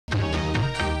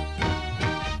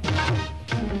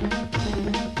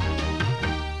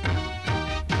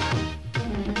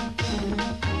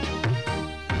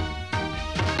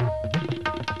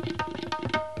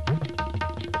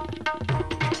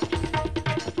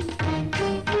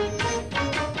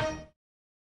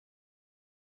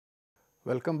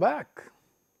Welcome back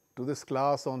to this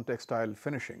class on textile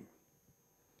finishing.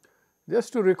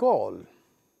 Just to recall,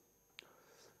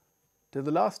 till the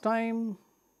last time,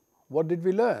 what did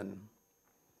we learn?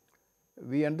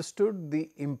 We understood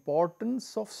the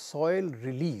importance of soil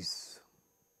release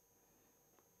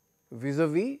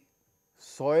vis-a-vis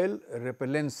soil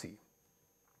repellency.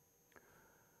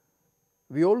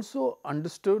 We also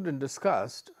understood and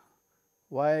discussed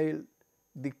while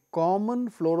the common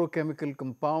fluorochemical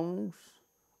compounds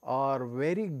are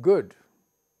very good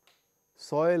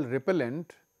soil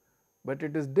repellent, but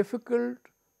it is difficult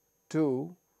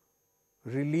to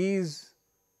release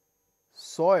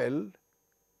soil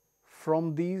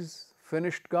from these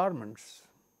finished garments,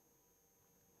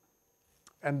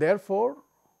 and therefore,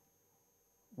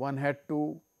 one had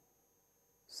to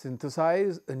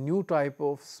synthesize a new type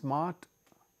of smart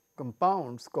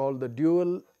compounds called the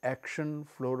dual action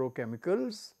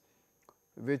fluorochemicals,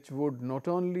 which would not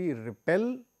only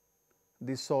repel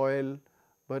the soil,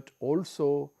 but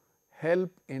also help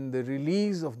in the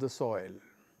release of the soil.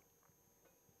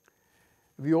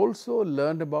 We also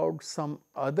learned about some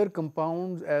other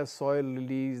compounds as soil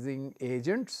releasing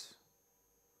agents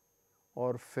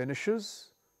or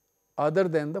finishes other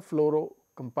than the fluoro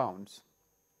compounds.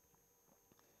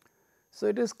 So,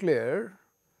 it is clear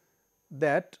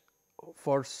that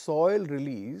for soil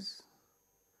release,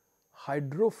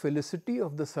 hydrophilicity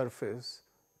of the surface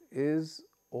is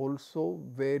also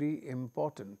very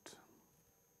important.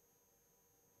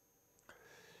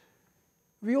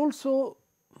 We also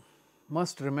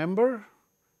must remember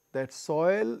that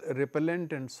soil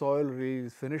repellent and soil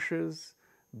release finishes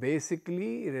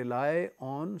basically rely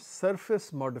on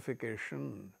surface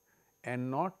modification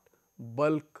and not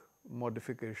bulk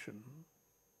modification,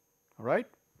 right?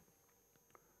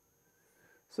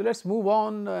 So, let us move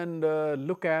on and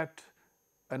look at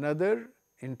another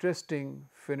interesting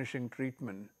finishing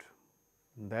treatment,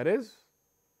 that is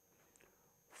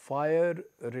fire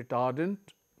retardant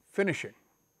finishing.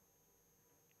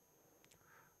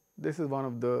 This is one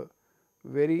of the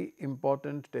very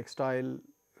important textile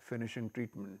finishing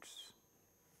treatments.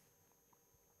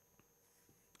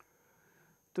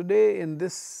 Today, in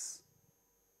this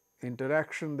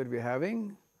interaction that we are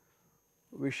having,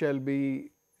 we shall be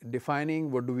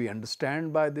defining what do we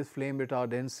understand by this flame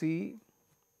retardancy,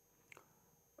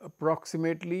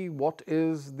 approximately what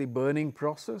is the burning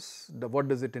process, what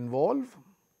does it involve,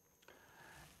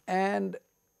 and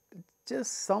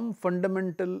just some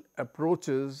fundamental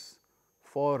approaches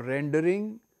for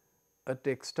rendering a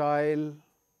textile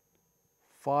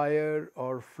fire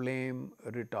or flame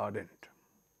retardant.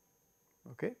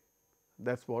 Okay?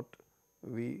 That is what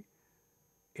we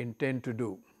intend to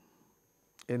do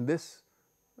in this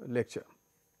lecture.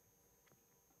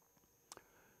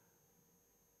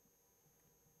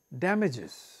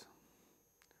 Damages.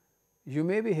 You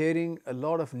may be hearing a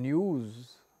lot of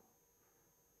news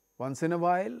once in a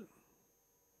while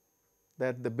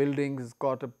that the building is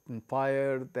caught up in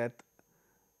fire, that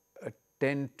a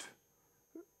tent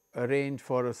arranged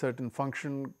for a certain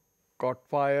function caught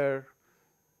fire,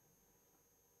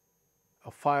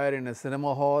 a fire in a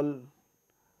cinema hall.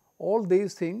 All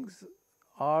these things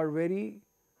are very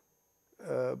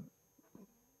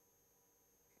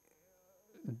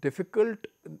difficult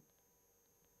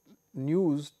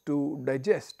news to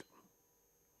digest.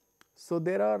 So,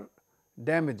 there are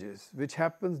damages which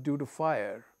happens due to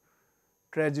fire,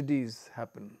 tragedies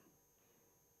happen,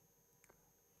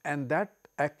 and that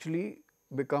actually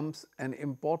becomes an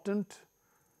important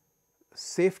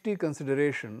safety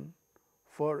consideration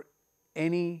for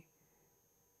any,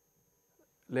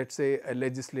 let us say, a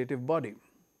legislative body.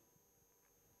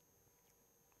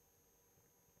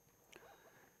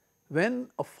 When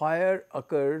a fire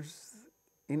occurs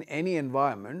in any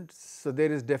environment, so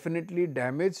there is definitely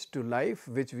damage to life,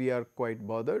 which we are quite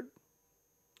bothered.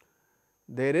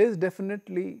 There is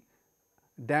definitely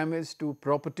damage to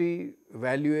property,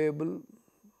 valuable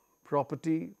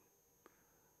property,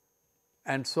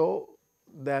 and so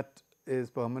that is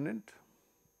permanent.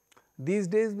 These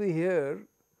days we hear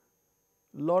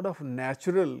lot of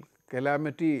natural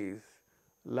calamities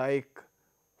like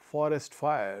forest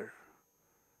fire.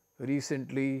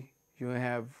 Recently, you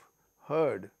have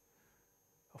heard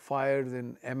fires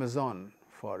in Amazon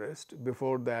forest.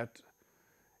 Before that,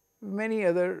 many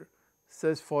other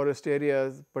such forest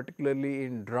areas, particularly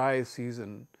in dry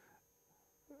season,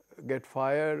 get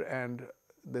fire and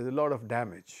there is a lot of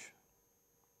damage.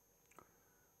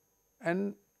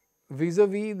 And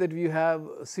vis-a-vis that we have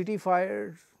city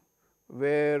fires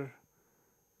where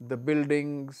the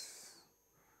buildings,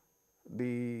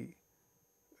 the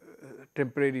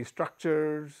temporary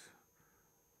structures,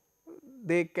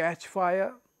 they catch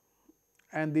fire,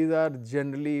 and these are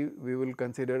generally we will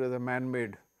consider as a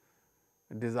man-made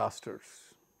disasters.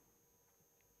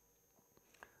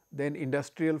 Then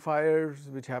industrial fires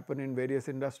which happen in various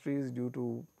industries due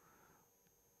to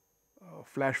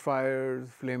flash fires,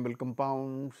 flammable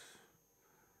compounds,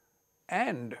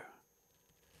 and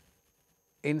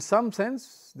in some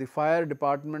sense the fire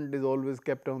department is always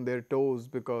kept on their toes,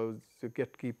 because you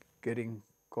keep getting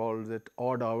calls at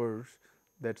odd hours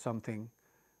that something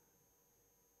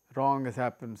wrong has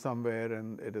happened somewhere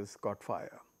and it has caught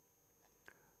fire.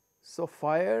 So,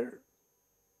 fire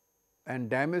and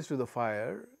damage to the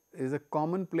fire is a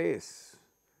commonplace,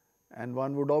 and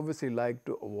one would obviously like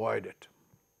to avoid it.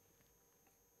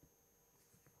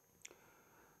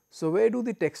 So, where do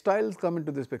the textiles come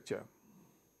into this picture?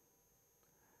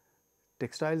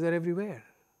 Textiles are everywhere,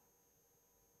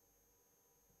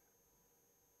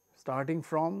 starting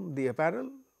from the apparel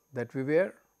that we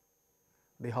wear,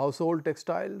 the household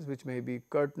textiles which may be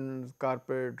curtains,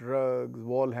 carpet, rugs,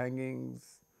 wall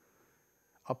hangings,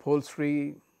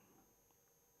 upholstery,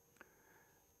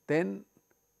 then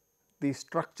the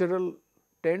structural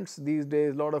tents. These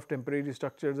days lot of temporary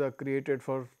structures are created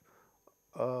for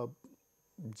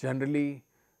generally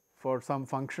for some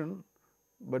function,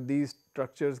 but these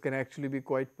structures can actually be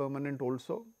quite permanent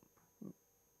also.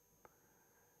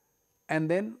 And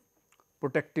then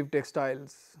protective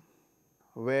textiles,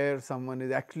 where someone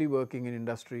is actually working in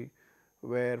industry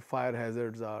where fire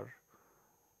hazards are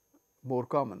more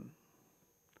common.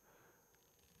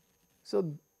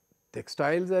 So,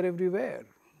 textiles are everywhere,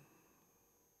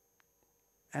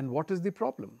 and what is the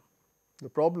problem? The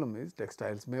problem is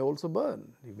textiles may also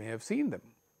burn, you may have seen them.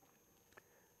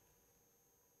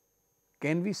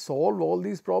 Can we solve all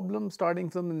these problems, starting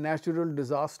from the natural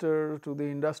disaster to the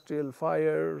industrial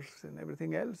fires and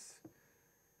everything else,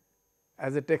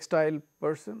 as a textile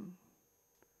person?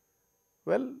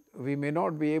 Well, we may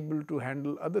not be able to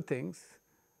handle other things,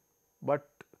 but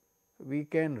we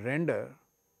can render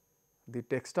the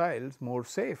textiles more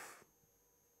safe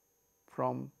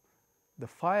from the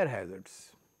fire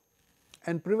hazards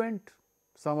and prevent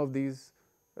some of these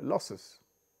losses.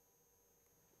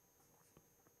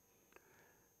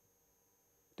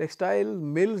 Textile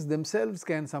mills themselves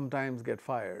can sometimes get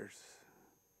fires.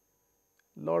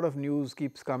 Lot of news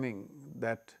keeps coming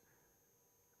that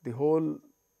the whole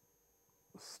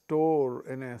store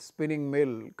in a spinning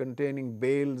mill containing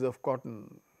bales of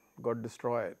cotton got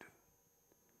destroyed.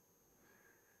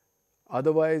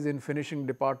 Otherwise, in finishing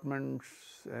departments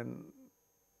and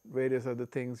various other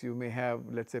things, you may have,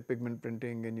 let us say, pigment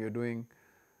printing, and you are doing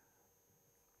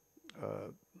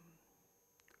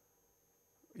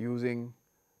using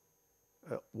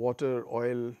water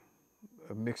oil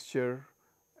mixture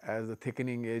as a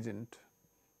thickening agent.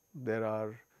 There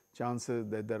are chances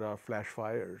that there are flash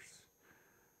fires.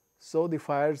 So, the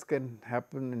fires can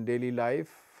happen in daily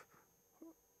life,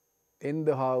 in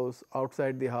the house,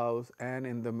 outside the house, and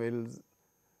in the mills.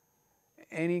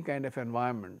 Any kind of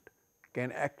environment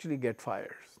can actually get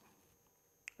fires,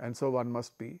 and so one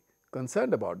must be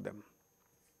concerned about them.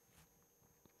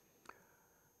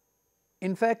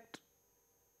 In fact,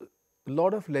 a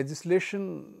lot of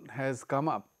legislation has come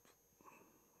up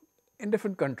in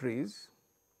different countries.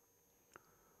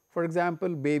 For example,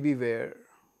 baby wear,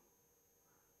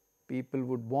 people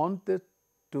would want it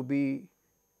to be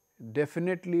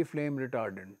definitely flame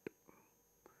retardant.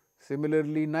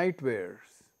 Similarly, night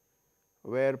wears,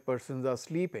 where persons are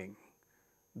sleeping,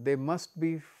 they must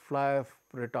be fire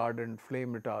retardant,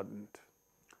 flame retardant.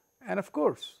 And of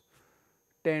course,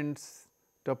 tents,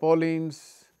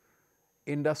 tarpaulins,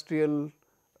 industrial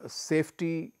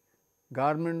safety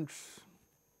garments,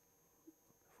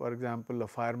 for example, a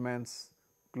fireman's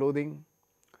clothing,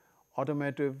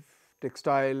 automotive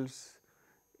textiles,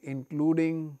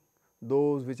 including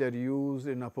those which are used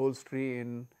in upholstery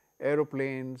in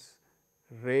aeroplanes,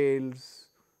 rails,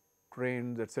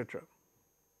 trains, etc.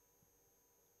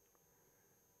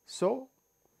 So,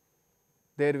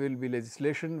 there will be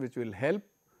legislation which will help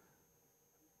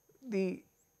the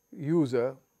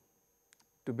user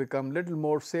to become little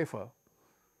more safer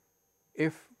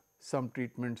if some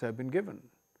treatments have been given.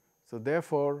 So,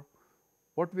 therefore,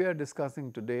 what we are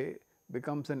discussing today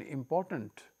becomes an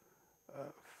important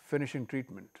finishing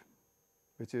treatment,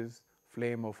 which is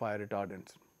flame or fire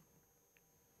retardants.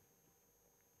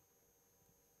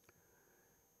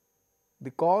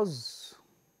 The cause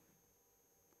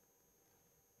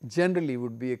generally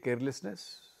would be a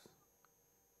carelessness,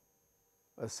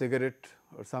 a cigarette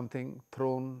or something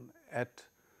thrown at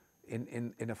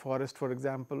in a forest, for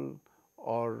example,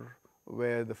 or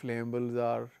where the flammables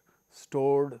are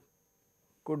stored,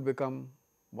 could become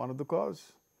one of the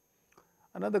cause.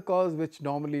 Another cause which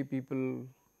normally people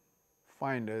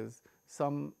find is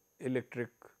some electric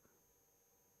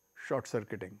short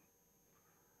circuiting,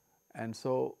 and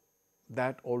so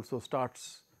that also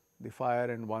starts the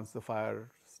fire, and once the fire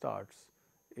starts,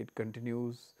 it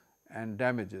continues and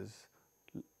damages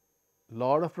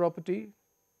lot of property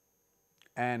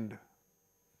and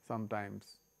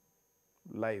sometimes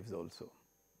lives also.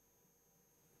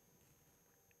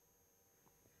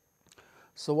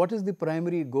 So, what is the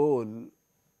primary goal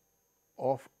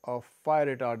of a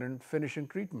fire retardant finishing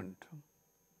treatment?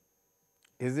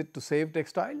 Is it to save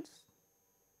textiles?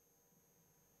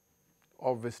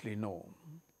 Obviously, no.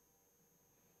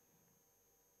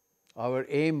 Our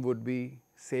aim would be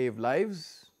save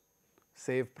lives,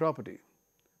 save property.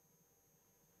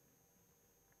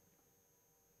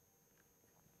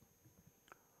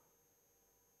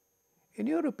 In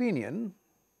your opinion,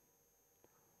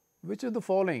 which of the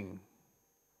following,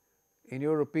 in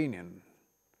your opinion,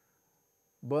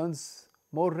 burns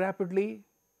more rapidly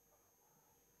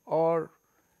or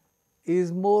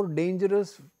is more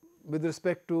dangerous with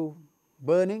respect to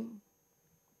burning?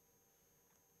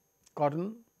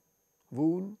 Cotton,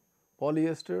 wool,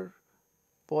 polyester,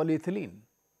 polyethylene.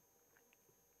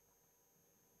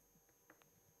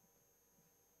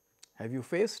 Have you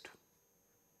faced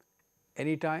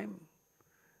any time?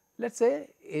 Let's say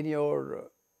in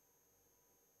your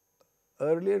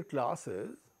earlier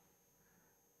classes,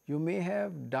 you may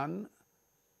have done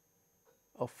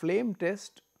a flame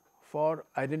test for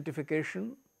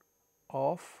identification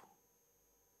of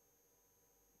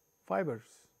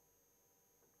fibers.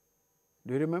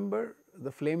 Do you remember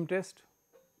the flame test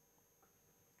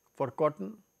for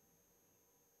cotton?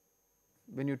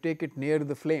 When you take it near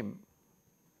the flame,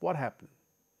 what happens?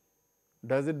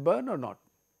 Does it burn or not?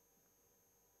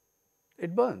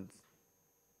 It burns.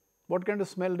 What kind of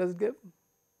smell does it give?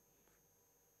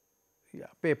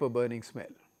 Yeah, paper burning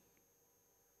smell.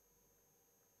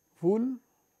 Wool,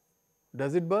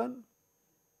 does it burn?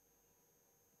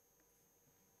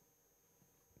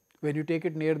 When you take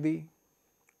it near the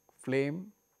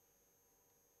flame,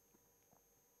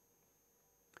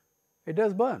 it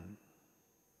does burn,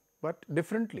 but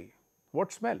differently.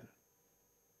 What smell?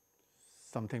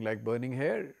 Something like burning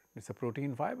hair, it's a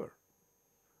protein fiber.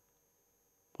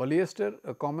 Polyester,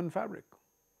 a common fabric.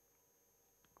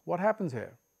 What happens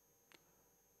here?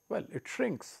 Well, it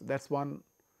shrinks. That's one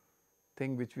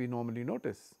thing which we normally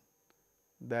notice,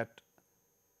 that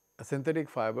a synthetic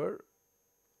fiber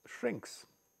shrinks,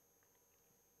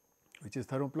 which is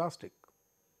thermoplastic.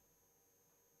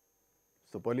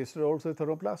 So, polyester also is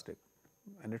thermoplastic,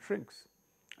 and it shrinks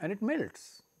and it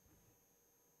melts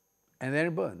and then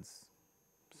it burns.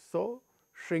 So,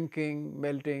 shrinking,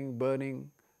 melting,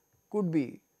 burning could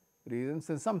be reasons,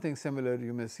 and something similar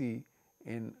you may see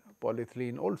in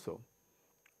polyethylene also,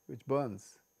 which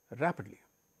burns rapidly.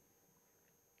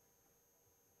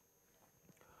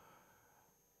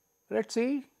 Let us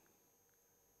see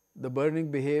the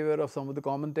burning behavior of some of the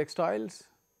common textiles.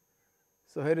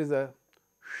 So, here is a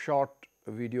short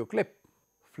video clip,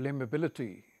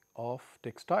 flammability of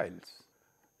textiles.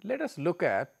 Let us look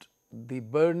at the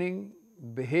burning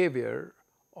behavior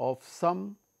of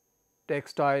some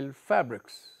textile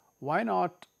fabrics. Why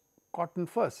not cotton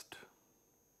first?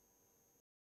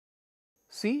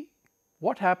 See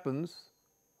what happens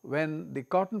when the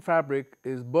cotton fabric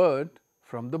is burnt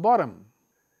from the bottom.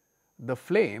 The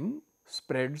flame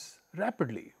spreads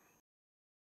rapidly.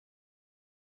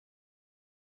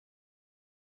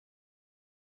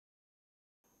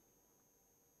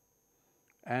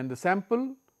 And the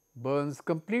sample burns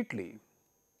completely.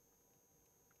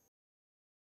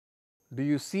 Do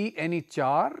you see any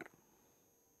char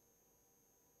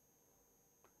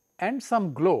and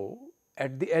some glow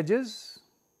at the edges?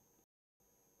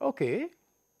 Okay,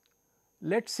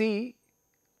 let's see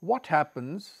what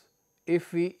happens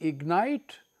if we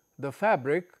ignite the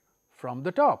fabric from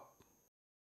the top.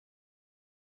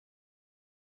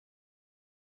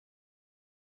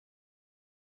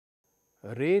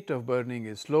 Rate of burning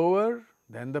is slower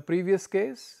than the previous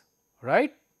case,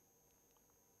 right?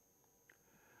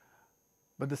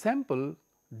 But the sample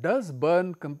does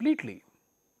burn completely.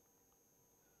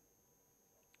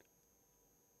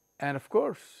 And of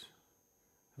course,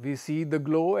 we see the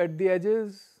glow at the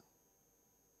edges.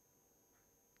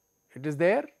 It is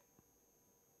there,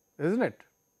 isn't it?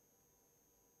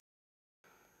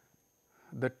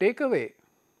 The takeaway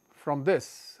from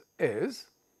this is,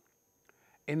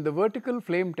 in the vertical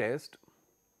flame test,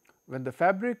 when the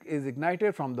fabric is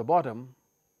ignited from the bottom,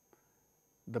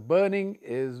 the burning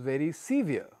is very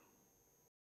severe.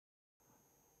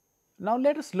 Now,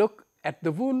 let us look at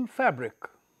the wool fabric.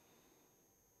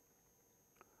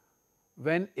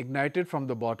 when ignited from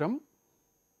the bottom,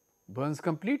 burns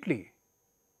completely.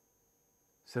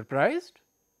 Surprised?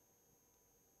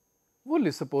 Wool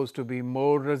is supposed to be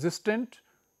more resistant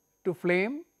to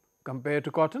flame compared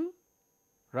to cotton,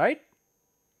 right?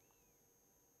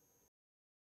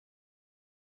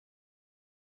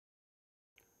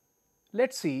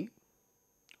 Let's see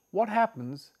what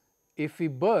happens if we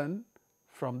burn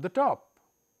from the top.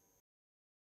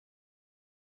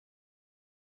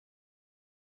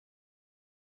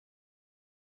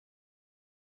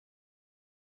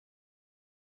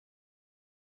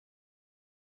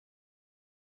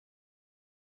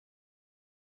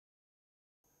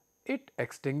 It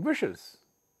extinguishes.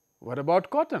 What about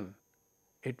cotton?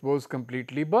 It was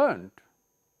completely burnt.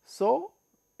 So,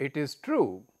 it is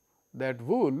true that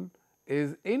wool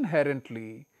is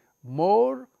inherently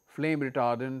more flame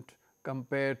retardant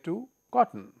compared to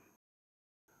cotton.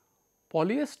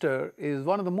 Polyester is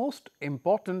one of the most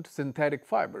important synthetic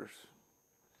fibers.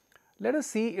 Let us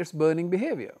see its burning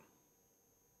behavior.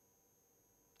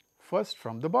 First,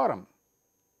 from the bottom.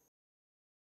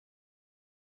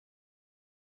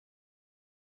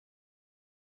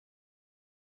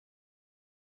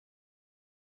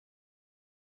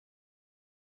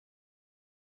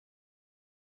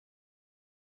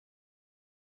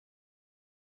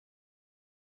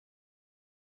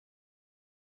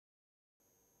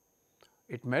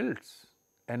 It melts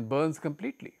and burns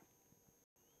completely.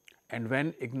 And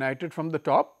when ignited from the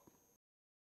top,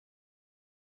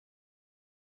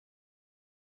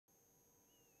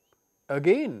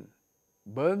 again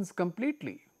burns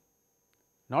completely.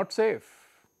 Not safe,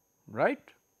 right?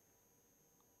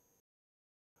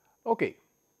 Okay,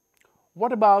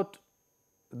 what about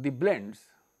the blends,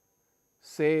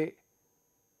 say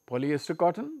polyester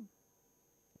cotton?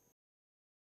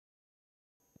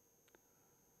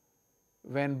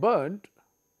 When burnt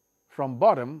from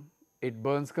bottom, it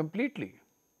burns completely.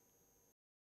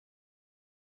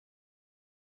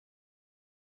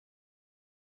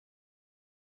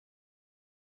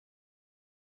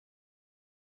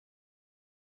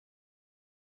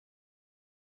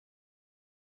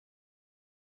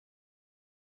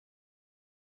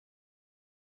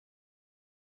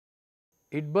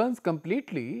 It burns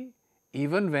completely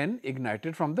even when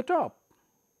ignited from the top.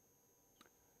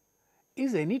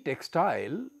 Is any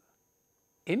textile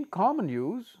in common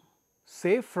use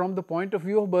safe from the point of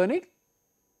view of burning?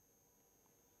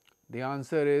 The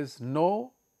answer is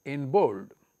no in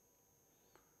bold.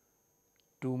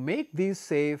 To make these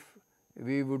safe,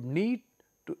 we would need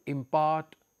to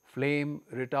impart flame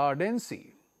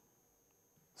retardancy.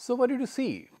 So, what did you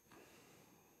see?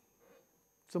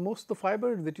 So, most of the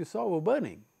fibers that you saw were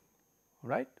burning,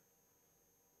 right?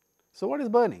 So, what is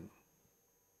burning?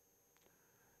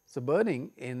 So,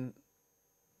 burning in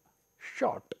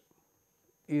short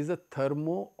is a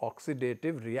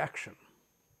thermo-oxidative reaction.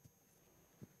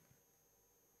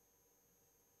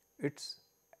 It is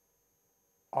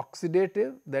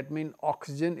oxidative, that means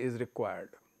oxygen is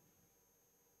required.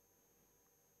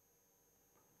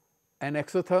 And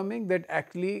exothermic, that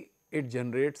actually it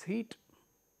generates heat.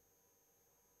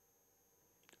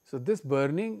 So, this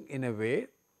burning in a way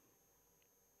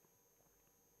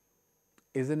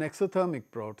is an exothermic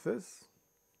process.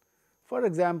 For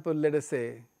example, let us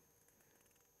say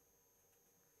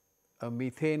a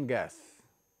methane gas.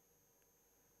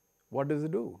 What does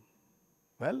it do?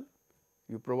 Well,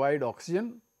 you provide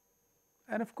oxygen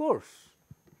and of course,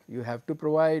 you have to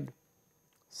provide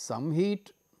some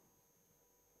heat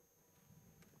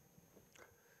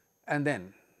and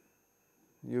then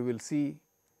you will see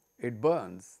it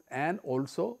burns and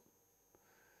also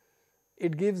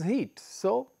it gives heat.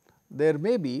 So, there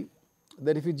may be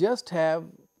that if you just have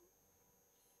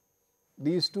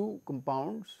these two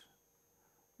compounds,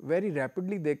 very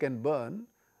rapidly they can burn,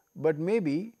 but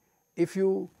maybe if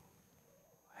you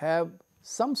have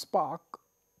some spark,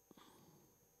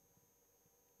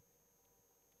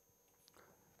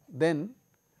 then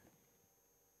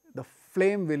the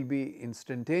flame will be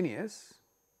instantaneous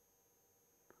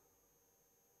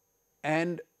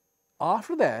and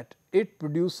after that it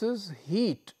produces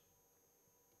heat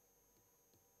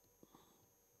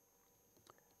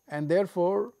and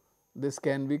therefore, this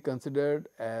can be considered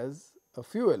as a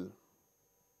fuel.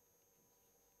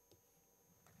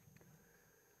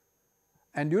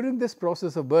 And during this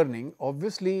process of burning,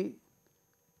 obviously,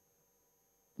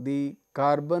 the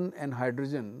carbon and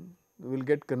hydrogen will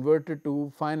get converted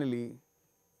to finally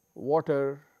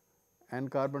water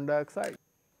and carbon dioxide.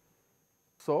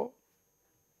 So,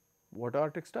 what are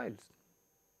textiles?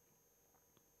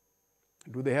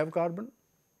 Do they have carbon?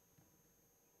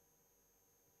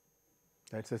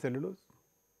 That is a cellulose.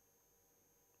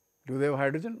 Do they have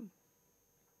hydrogen?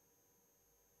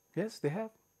 Yes, they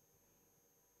have.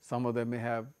 Some of them may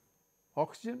have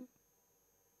oxygen,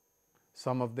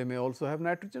 some of them may also have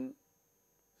nitrogen,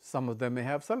 some of them may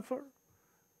have sulfur,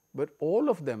 but all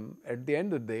of them at the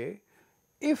end of the day,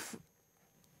 if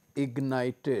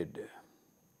ignited,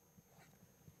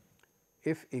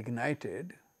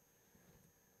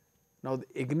 now the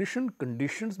ignition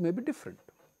conditions may be different.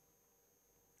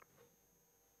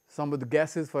 Some of the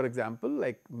gases, for example,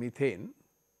 like methane,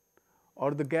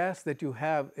 or the gas that you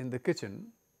have in the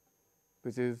kitchen,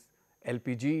 which is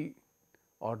LPG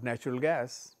or natural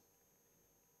gas,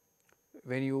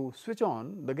 when you switch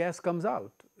on, the gas comes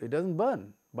out. It does not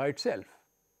burn by itself.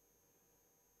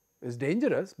 It is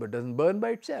dangerous, but does not burn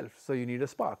by itself. So, you need a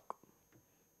spark.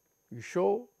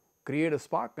 You create a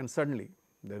spark, and suddenly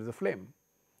there is a flame.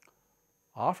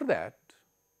 After that,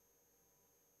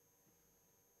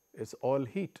 it is all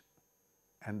heat,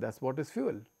 and that is what is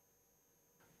fuel.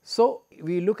 So,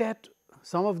 we look at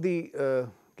some of the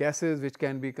gases which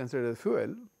can be considered as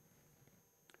fuel.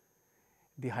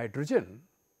 The hydrogen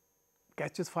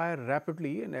catches fire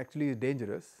rapidly and actually is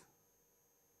dangerous.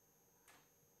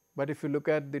 But if you look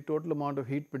at the total amount of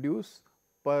heat produced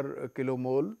per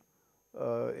kilomole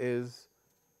is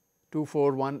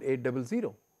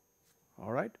 241,800.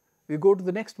 All right. We go to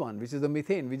the next one, which is the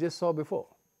methane we just saw before.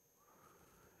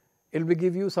 It will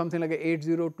give you something like a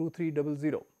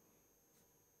 802300.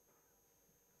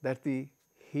 That is the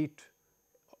heat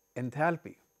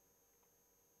enthalpy.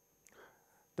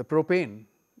 The propane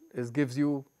gives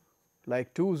you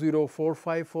like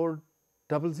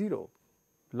 2045400,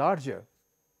 larger.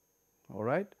 All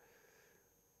right.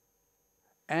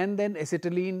 And then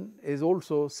acetylene is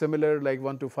also similar, like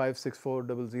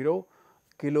 1256400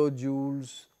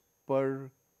 kilojoules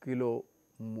per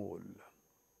kilomole.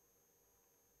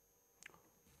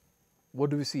 What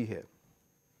do we see here?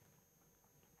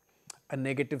 A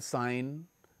negative sign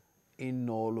in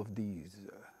all of these.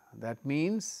 That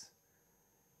means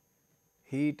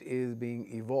heat is being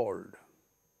evolved,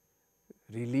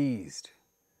 released,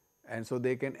 and so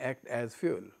they can act as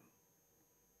fuel.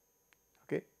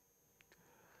 Okay.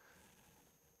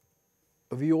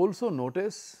 We also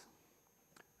notice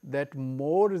that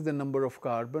more is the number of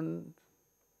carbon,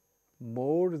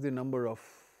 more is the number of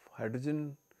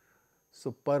hydrogen.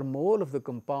 So, per mole of the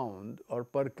compound or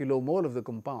per kilomole of the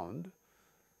compound,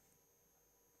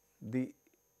 the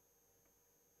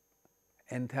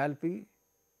enthalpy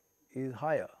is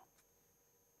higher.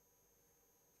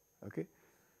 Okay.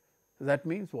 So, that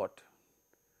means what?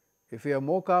 If we have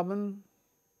more carbon,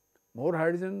 more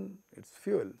hydrogen, it is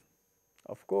fuel,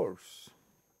 of course.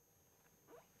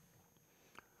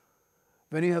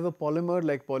 When you have a polymer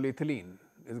like polyethylene,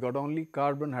 it has got only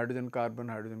carbon, hydrogen, carbon,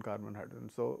 hydrogen, carbon, hydrogen.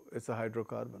 So, it is a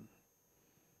hydrocarbon.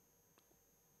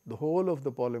 The whole of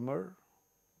the polymer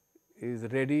is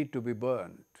ready to be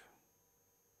burnt.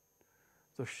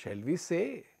 So, shall we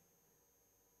say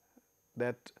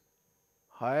that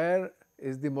higher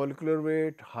is the molecular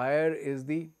weight, higher is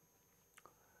the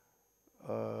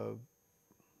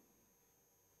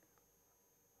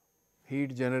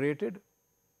heat generated?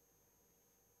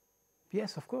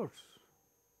 Yes, of course.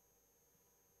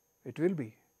 It will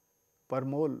be per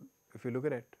mole. If you look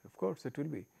at it, of course it will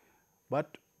be,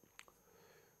 but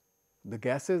the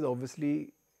gases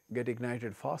obviously get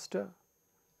ignited faster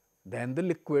than the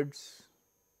liquids,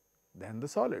 than the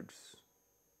solids.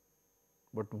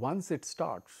 But once it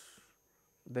starts,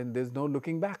 then there is no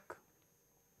looking back.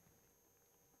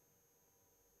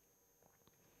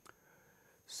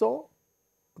 So,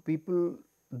 people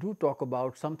do talk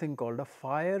about something called a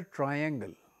fire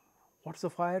triangle. What is a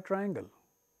fire triangle?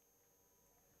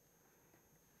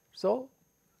 So,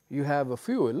 you have a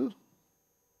fuel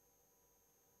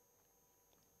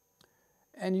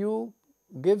and you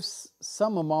give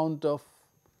some amount of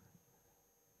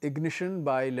ignition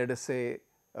by, let us say,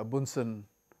 a Bunsen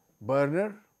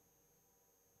burner,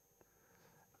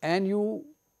 and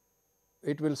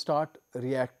it will start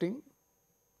reacting,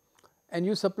 and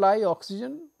you supply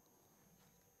oxygen,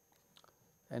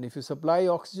 and if you supply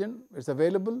oxygen, it is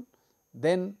available,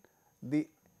 then the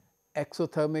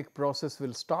exothermic process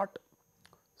will start.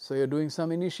 So, you are doing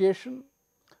some initiation,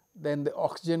 then the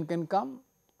oxygen can come,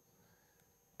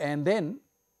 and then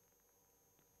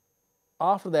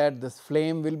after that this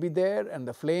flame will be there, and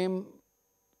the flame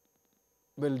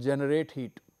will generate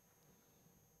heat.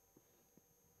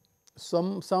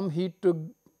 Some heat to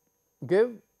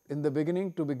give in the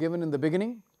beginning, to be given in the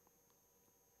beginning.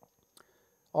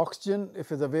 Oxygen,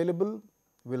 if is available,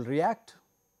 will react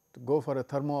to go for a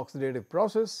thermo-oxidative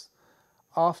process.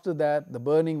 After that, the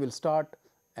burning will start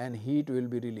and heat will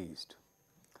be released.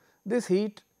 This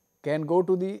heat can go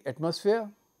to the atmosphere,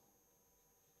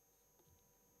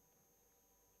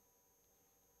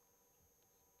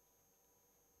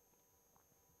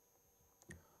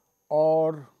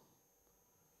 or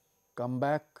come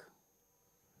back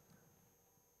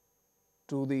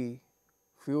to the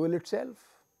fuel itself.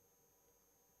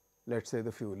 Let us say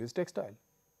the fuel is textile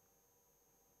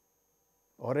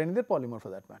or any other polymer for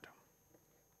that matter.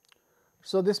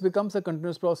 So, this becomes a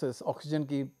continuous process. Oxygen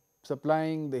keeps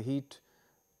supplying, the heat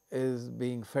is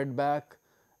being fed back,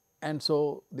 and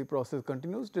so the process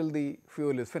continues till the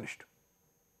fuel is finished.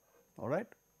 All right.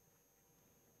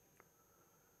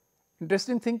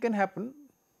 Interesting thing can happen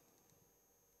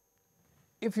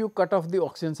if you cut off the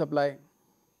oxygen supply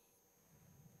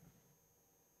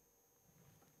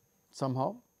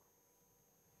somehow.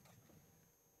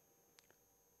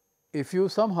 If you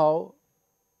somehow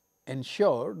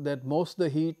ensure that most of the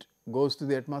heat goes to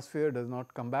the atmosphere, does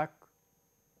not come back,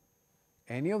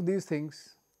 any of these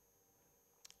things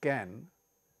can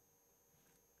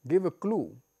give a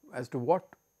clue as to what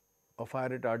a fire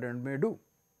retardant may do.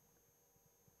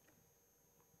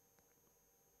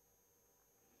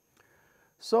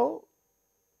 So,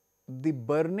 the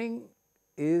burning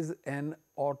is an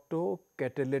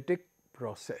autocatalytic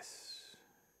process.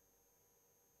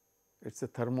 It is a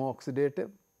thermo-oxidative,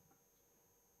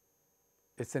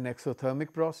 it is an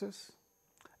exothermic process,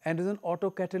 and is an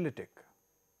autocatalytic.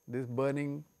 This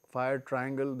burning fire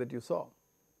triangle that you saw,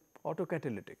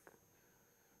 autocatalytic.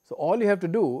 So, all you have to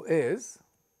do is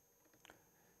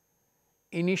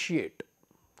initiate.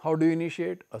 How do you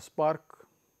initiate? A spark,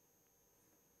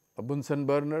 a Bunsen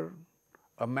burner,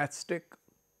 a matchstick,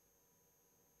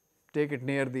 take it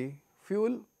near the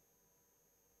fuel,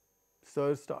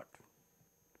 surge start.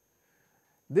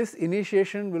 This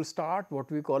initiation will start what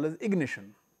we call as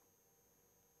ignition.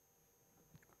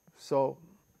 So,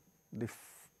 the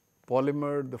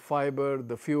polymer, the fiber,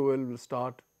 the fuel will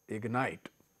start ignite.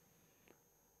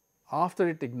 After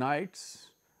it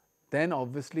ignites, then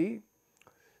obviously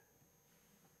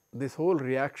this whole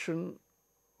reaction,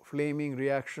 flaming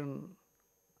reaction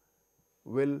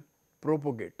will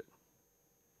propagate,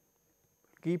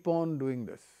 keep on doing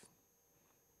this.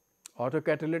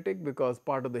 Autocatalytic because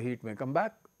part of the heat may come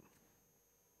back,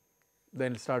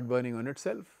 then start burning on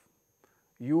itself.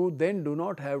 You then do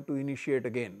not have to initiate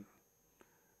again.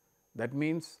 That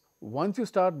means, once you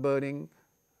start burning,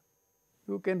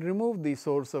 you can remove the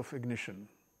source of ignition.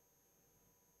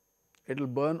 It will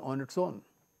burn on its own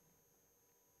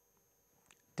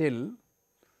till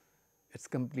it is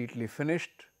completely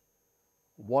finished.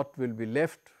 What will be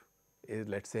left is,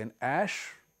 let us say, an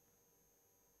ash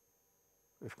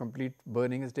if complete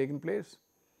burning has taken place,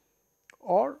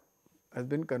 or has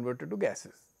been converted to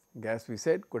gases. Gas, we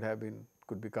said,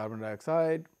 could be carbon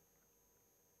dioxide,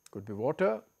 could be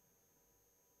water.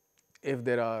 If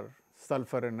there are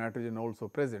sulfur and nitrogen also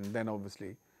present, then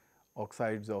obviously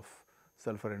oxides of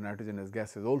sulfur and nitrogen as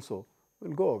gases also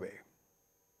will go away.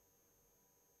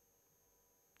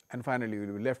 And finally, we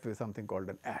will be left with something called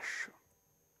an ash.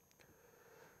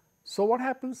 So, what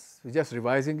happens? We are just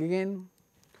revising again.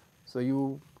 So,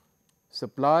 you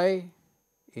supply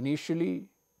initially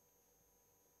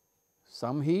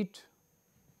some heat.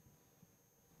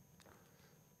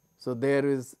 So, there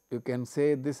is, you can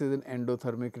say this is an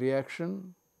endothermic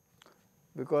reaction,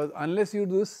 because unless you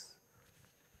do this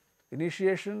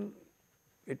initiation,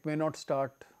 it may not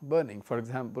start burning. For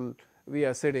example, we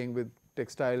are sitting with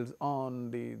textiles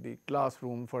on, the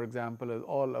classroom for example, has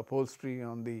all upholstery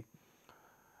on the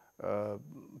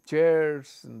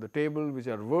chairs and the table which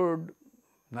are wood,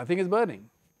 nothing is burning,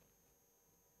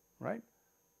 right,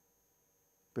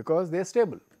 because they are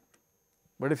stable.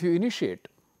 But if you initiate,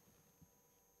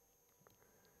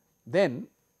 then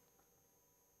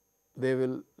they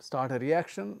will start a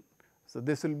reaction. So,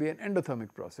 this will be an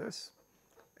endothermic process,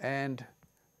 and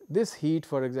this heat,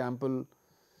 for example,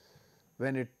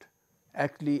 when it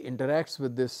actually interacts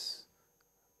with this,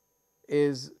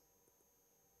 is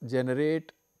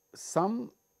generate some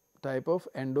type of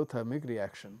endothermic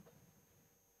reaction,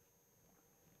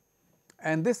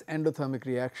 and this endothermic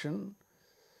reaction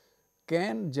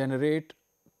can generate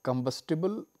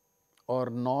combustible or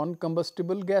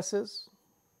non-combustible gases,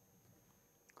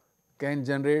 can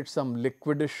generate some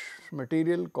liquidish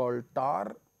material called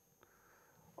tar,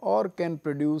 or can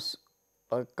produce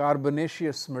a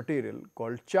carbonaceous material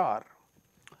called char,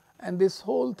 and this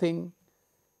whole thing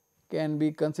can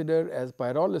be considered as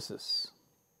pyrolysis.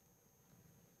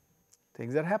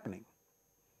 Things are happening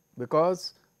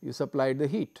because you supplied the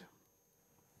heat,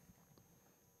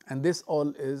 and this all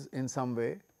is in some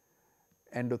way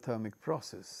endothermic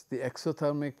process. The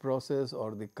exothermic process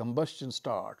or the combustion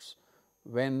starts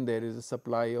when there is a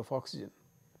supply of oxygen.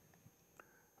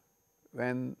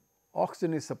 When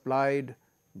oxygen is supplied,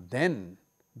 then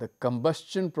the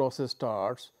combustion process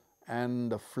starts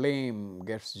and the flame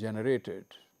gets generated.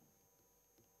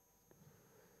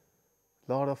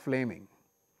 Lot of flaming,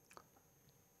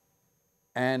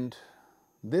 and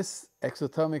this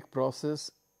exothermic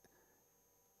process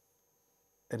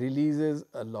releases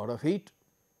a lot of heat.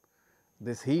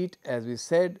 This heat, as we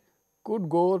said, could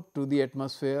go to the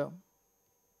atmosphere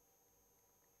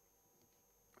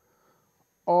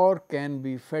or can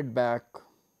be fed back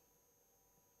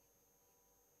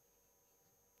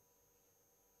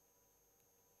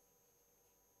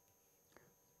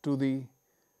to the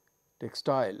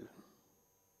textile.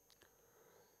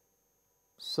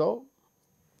 So,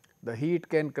 the heat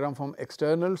can come from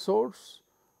external source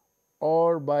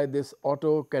or by this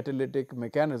autocatalytic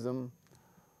mechanism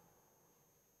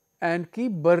and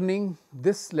keep burning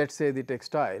this, let us say, the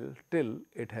textile till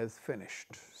it has finished.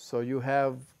 So, you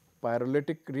have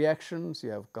pyrolytic reactions, you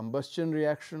have combustion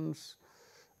reactions,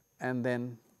 and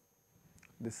then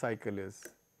the cycle is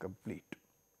complete.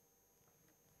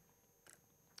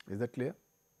 Is that clear?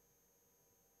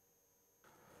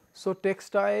 So,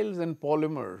 textiles and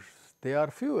polymers, they are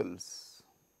fuels.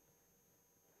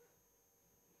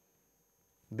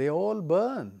 They all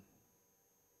burn.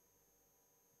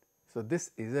 So,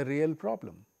 this is a real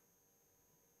problem.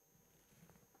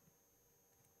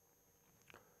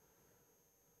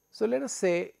 So, let us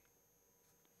say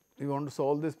we want to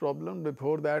solve this problem.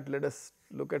 Before that, let us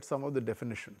look at some of the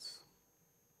definitions.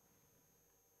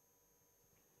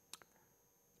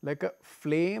 Like a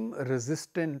flame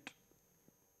resistant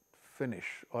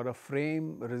finish or a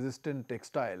flame resistant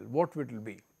textile, what will it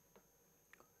be?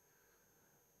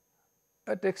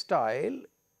 A textile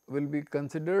will be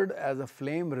considered as a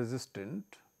flame resistant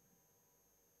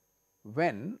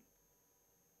when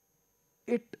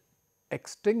it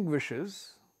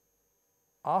extinguishes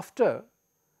after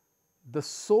the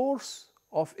source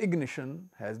of ignition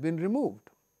has been removed.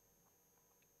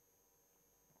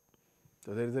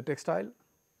 So, there is a textile.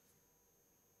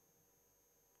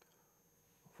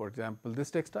 For example,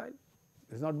 this textile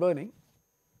is not burning,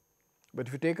 but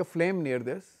if you take a flame near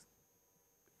this,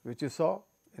 which you saw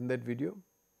in that video,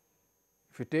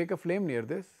 if you take a flame near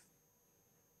this,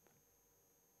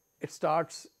 it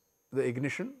starts the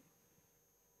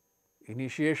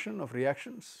initiation of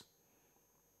reactions,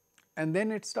 and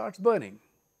then it starts burning.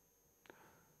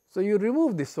 So, you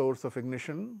remove the source of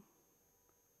ignition,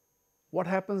 what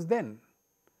happens then?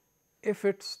 If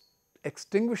it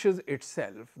extinguishes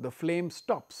itself, the flame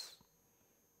stops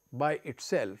by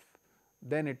itself,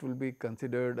 then it will be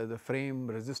considered as a flame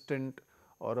resistant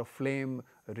or a flame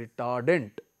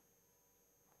retardant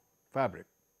fabric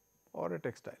or a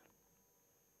textile.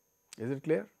 Is it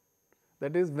clear?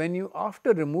 That is, when you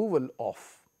after removal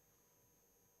of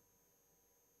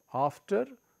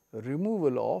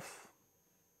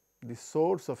the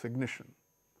source of ignition,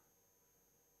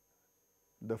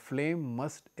 the flame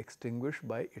must extinguish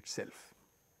by itself.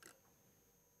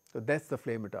 So, that is the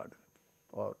flame retardant.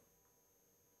 Or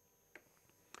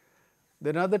the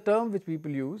another term which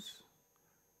people use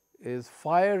is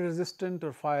fire resistant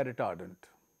or fire retardant.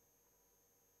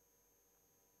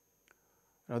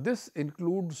 Now, this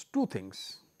includes two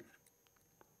things.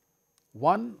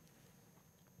 One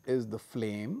is the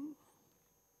flame,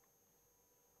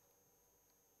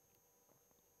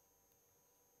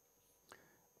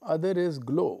 other is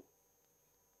glow.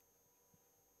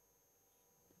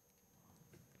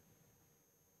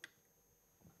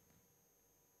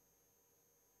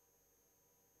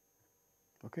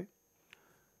 Okay.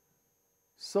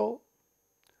 So,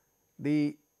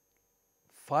 the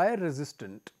fire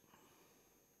resistant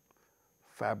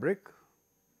fabric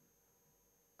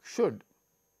should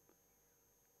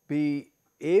be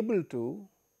able to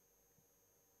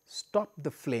stop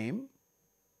the flame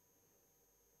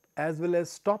as well as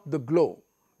stop the glow.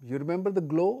 You remember the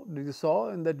glow that you saw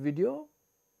in that video?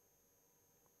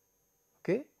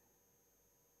 Okay.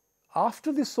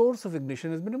 After the source of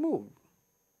ignition has been removed.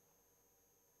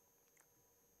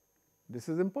 This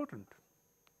is important.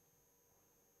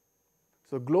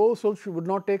 So, glow would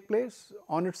not take place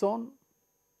on its own.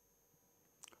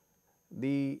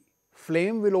 The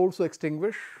flame will also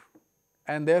extinguish,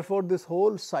 and therefore, this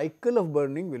whole cycle of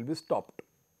burning will be stopped.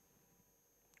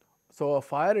 So, a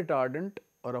fire retardant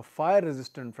or a fire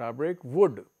resistant fabric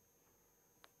would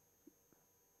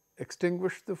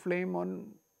extinguish the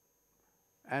flame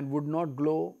and would not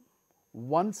glow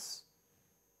once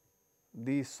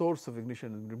the source of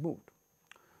ignition is removed.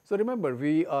 So, remember,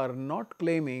 we are not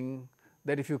claiming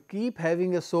that if you keep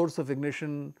having a source of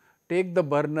ignition take the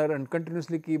burner and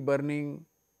continuously keep burning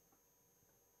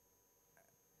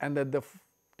and that the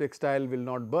textile will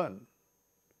not burn.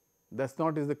 That is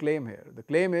not the claim here. The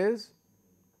claim is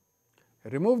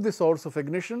remove the source of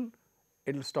ignition,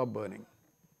 it will stop burning.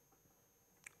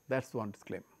 That is one's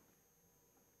claim.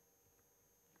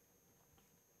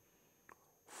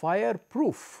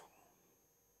 Fireproof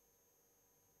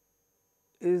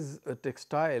is a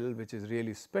textile which is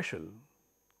really special,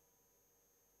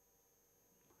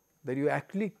 that you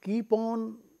actually keep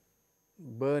on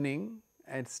burning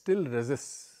and still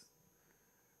resists.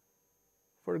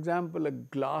 For example, a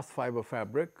glass fiber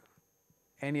fabric,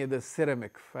 any other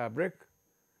ceramic fabric,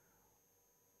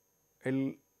 it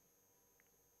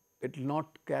will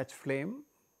not catch flame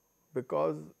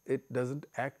because it does not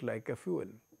act like a fuel.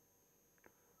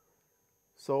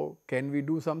 So, can we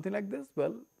do something like this?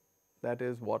 Well, that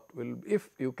is what will, if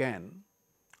you can,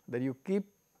 that you keep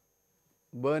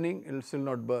burning, it will still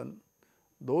not burn.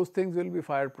 Those things will be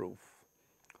fireproof.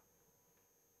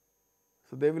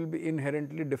 So, they will be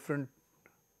inherently different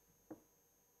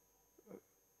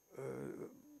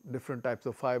types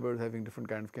of fibers having different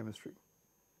kind of chemistry.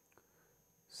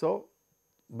 So,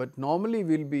 but normally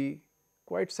we will be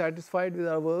quite satisfied with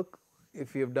our work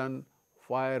if we have done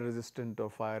fire resistant or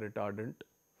fire retardant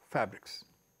fabrics.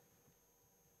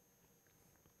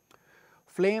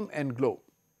 Flame and glow.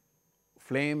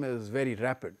 Flame is very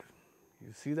rapid.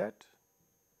 You see that?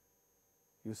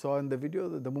 You saw in the video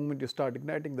that the moment you start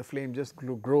igniting, the flame just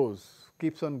grows,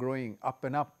 keeps on growing up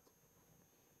and up.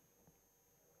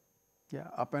 Yeah,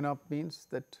 up and up means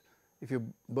that if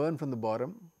you burn from the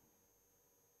bottom,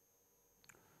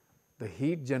 the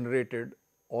heat generated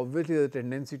obviously has a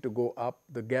tendency to go up.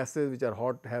 The gases which are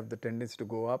hot have the tendency to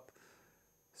go up.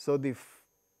 So, the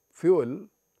fuel,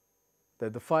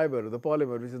 that the fiber, the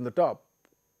polymer which is in the top,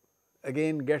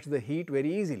 again gets the heat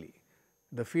very easily.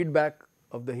 The feedback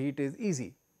of the heat is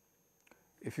easy.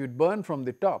 If you burn from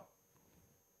the top,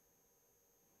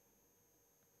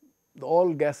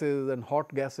 all gases and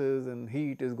hot gases and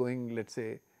heat is going, let us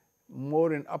say,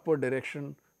 more in upward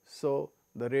direction. So,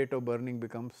 the rate of burning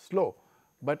becomes slow,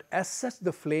 but as such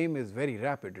the flame is very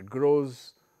rapid. It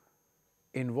grows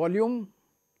in volume,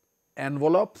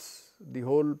 envelopes the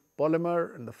whole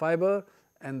polymer and the fiber,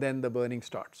 and then the burning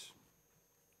starts.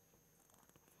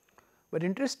 But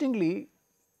interestingly,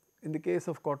 in the case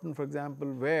of cotton, for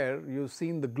example, where you have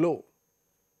seen the glow,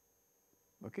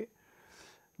 okay,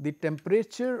 the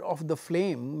temperature of the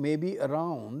flame may be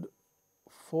around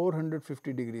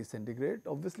 450 degrees centigrade.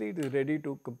 Obviously, it is ready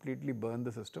to completely burn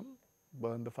the system,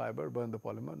 burn the fiber, burn the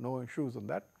polymer, no issues on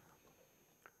that.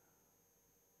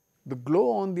 The glow,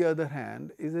 on the other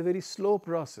hand, is a very slow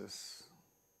process,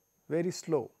 very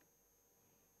slow.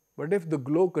 But if the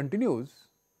glow continues,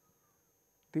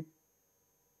 the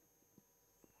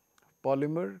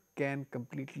polymer can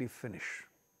completely finish,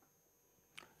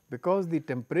 because the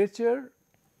temperature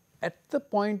at the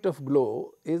point of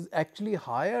glow is actually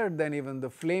higher than even the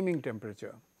flaming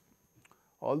temperature.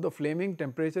 Although flaming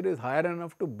temperature is higher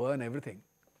enough to burn everything,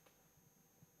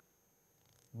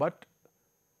 but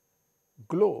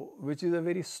glow, which is a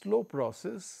very slow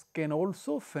process, can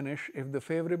also finish if the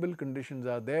favorable conditions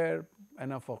are there,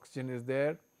 enough oxygen is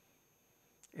there,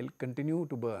 it will continue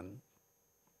to burn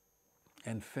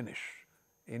and finish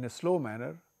in a slow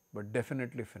manner, but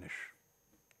definitely finish.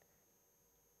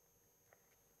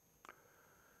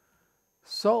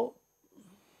 So,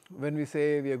 when we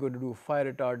say we are going to do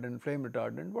fire retardant, flame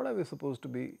retardant, what are we supposed to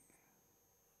be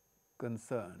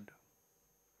concerned?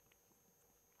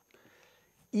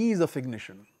 Ease of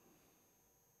ignition.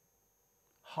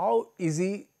 How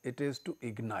easy it is to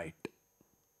ignite.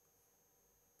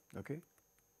 Okay?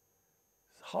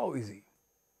 How easy?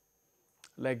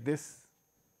 Like this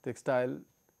textile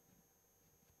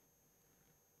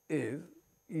is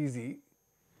easy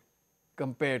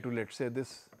compared to, let us say,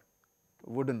 this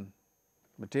wooden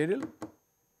material.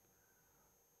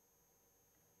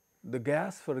 The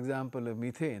gas, for example, of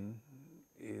methane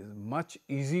is much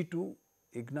easy to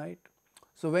ignite.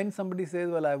 So, when somebody says,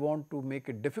 well, I want to make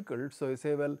it difficult, so you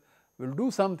say, well, we will do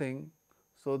something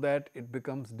so that it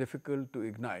becomes difficult to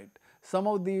ignite. Some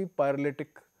of the pyrolytic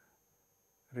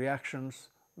reactions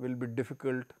will be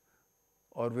difficult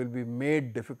or will be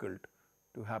made difficult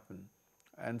to happen,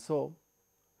 and so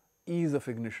ease of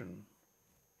ignition.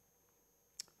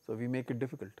 So, we make it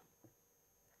difficult.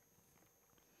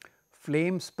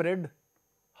 Flame spread,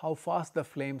 how fast the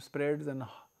flame spreads and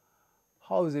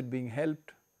how is it being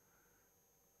helped?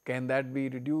 Can that be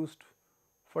reduced?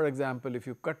 For example, if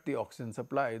you cut the oxygen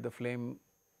supply, the flame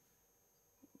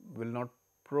will not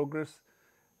progress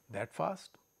that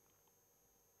fast.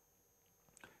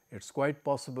 It is quite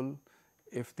possible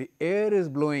if the air is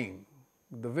blowing,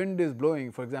 the wind is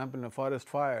blowing, for example, in a forest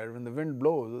fire, when the wind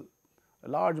blows, a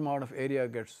large amount of area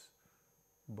gets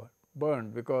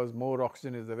burned because more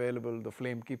oxygen is available, the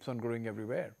flame keeps on growing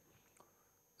everywhere.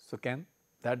 So, can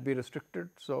that be restricted?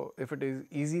 So, if it is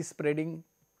easy spreading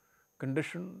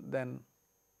condition, then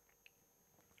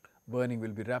burning will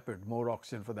be rapid, more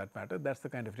oxygen for that matter. That is the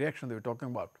kind of reaction that we are talking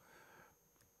about.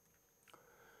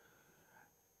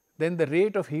 Then the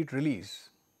rate of heat release.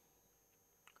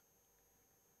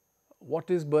 What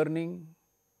is burning?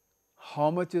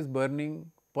 How much is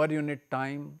burning per unit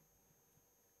time?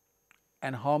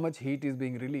 And how much heat is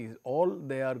being released? All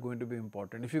they are going to be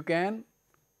important. If you can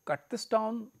cut this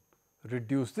down,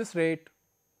 reduce this rate,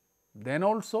 then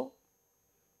also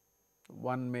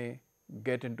one may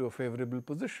get into a favorable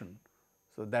position.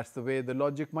 So, that is the way the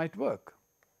logic might work.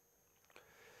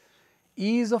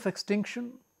 Ease of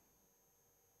extinction,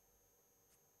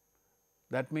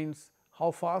 that means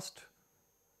how fast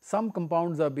some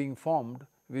compounds are being formed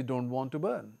we do not want to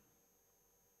burn,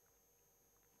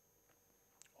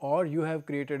 or you have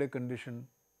created a condition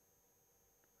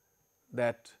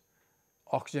that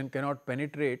oxygen cannot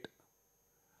penetrate,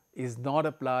 is not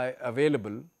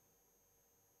available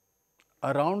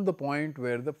around the point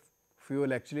where the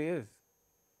fuel actually is.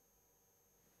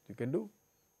 You can do.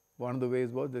 One of the ways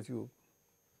was that you,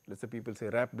 let us say people say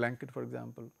wrap blanket for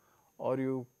example, or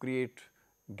you create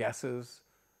gases,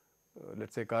 let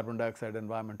us say carbon dioxide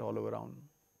environment all over around,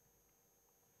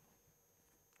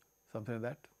 something like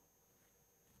that.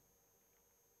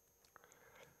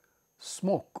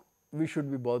 Smoke, we should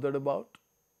be bothered about.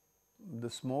 The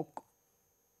smoke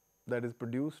that is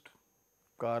produced,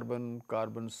 carbon,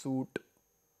 carbon soot,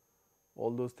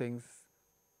 all those things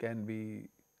can be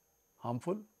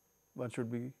harmful. One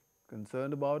should be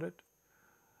concerned about it,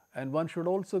 and one should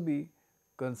also be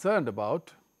concerned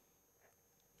about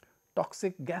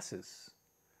toxic gases.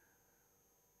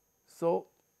 So,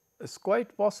 it is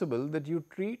quite possible that you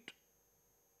treat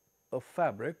a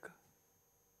fabric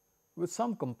with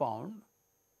some compound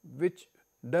which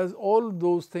does all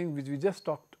those things which we just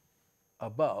talked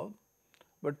above,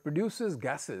 but produces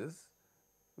gases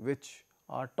which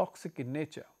are toxic in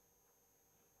nature.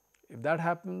 If that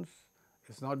happens,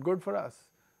 it is not good for us.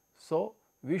 So,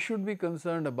 we should be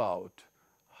concerned about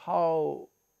how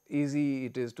easy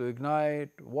it is to ignite,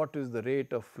 what is the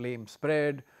rate of flame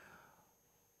spread,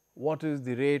 what is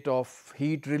the rate of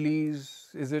heat release,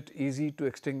 is it easy to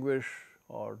extinguish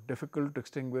or difficult to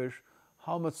extinguish,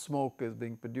 how much smoke is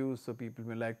being produced. So, people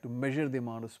may like to measure the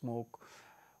amount of smoke,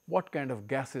 what kind of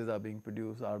gases are being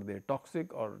produced, are they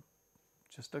toxic or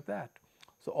just like that.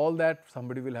 So, all that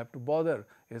somebody will have to bother.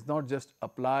 It is not just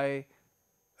apply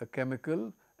a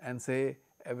chemical and say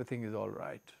everything is all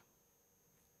right.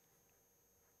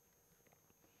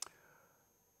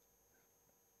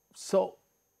 So,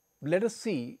 let us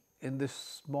see in this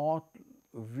small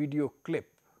video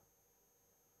clip,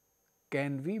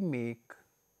 can we make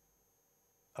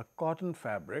a cotton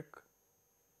fabric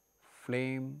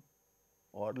flame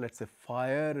or let us say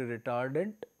fire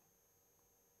retardant.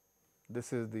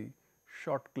 This is the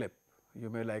short clip you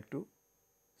may like to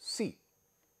see.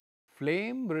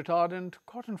 Flame retardant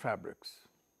cotton fabrics.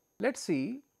 Let us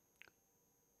see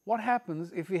what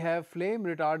happens if we have flame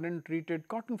retardant treated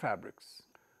cotton fabrics.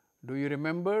 Do you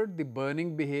remember the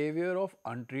burning behavior of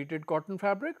untreated cotton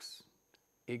fabrics?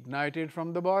 Ignited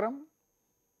from the bottom,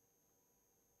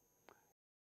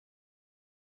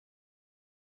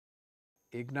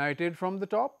 ignited from the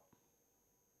top,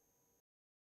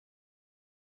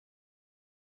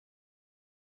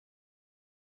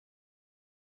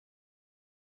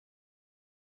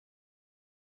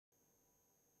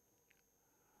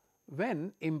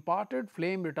 when imparted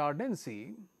flame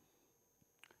retardancy,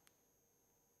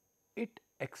 it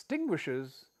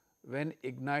extinguishes when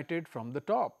ignited from the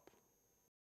top.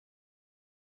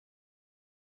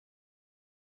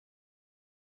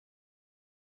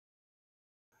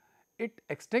 It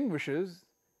extinguishes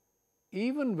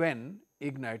even when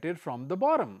ignited from the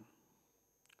bottom.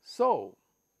 So,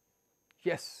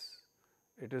 yes,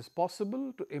 it is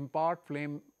possible to impart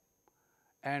flame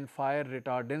and fire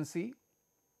retardancy.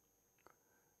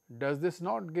 Does this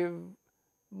not give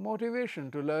motivation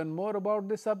to learn more about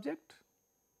this subject?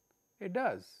 It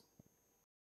does.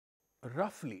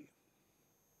 Roughly,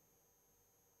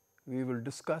 we will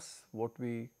discuss what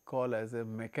we call as a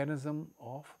mechanism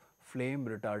of flame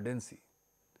retardancy.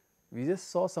 We just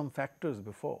saw some factors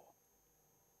before.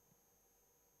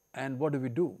 And what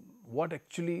do? What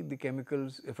actually the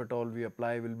chemicals, if at all we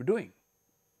apply, will be doing?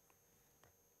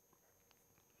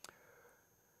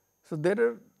 So, there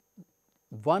are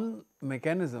one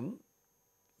mechanism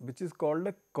which is called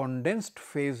a condensed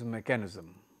phase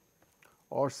mechanism,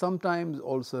 or sometimes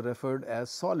also referred as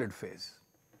solid phase,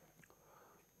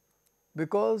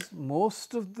 because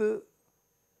most of the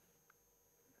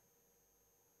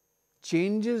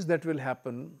changes that will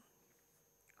happen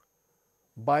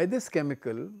by this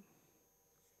chemical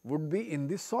would be in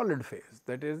the solid phase,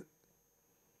 that is,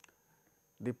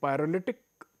 the pyrolytic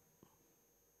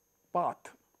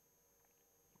path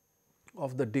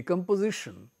of the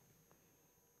decomposition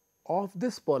of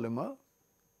this polymer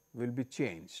will be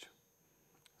changed.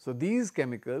 So, these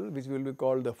chemicals, which will be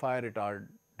called the fire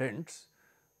retardants,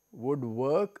 would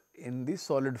work in the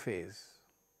solid phase.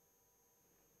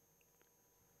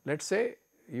 Let us say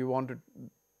you wanted,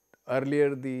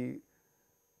 earlier the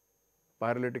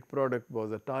pyrolytic product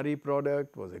was a tarry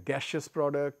product, was a gaseous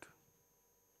product.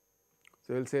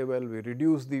 So, we will say, well, we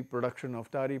reduce the production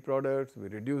of tarry products, we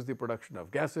reduce the production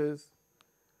of gases,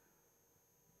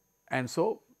 and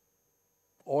so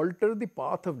alter the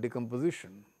path of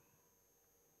decomposition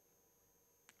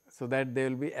so that they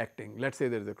will be acting. Let us say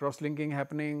there is a cross linking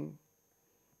happening,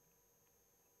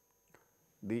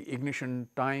 the ignition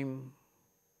time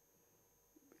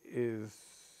is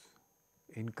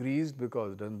increased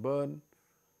because it does not burn.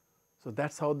 So,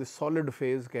 that is how the solid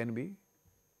phase can be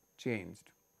changed.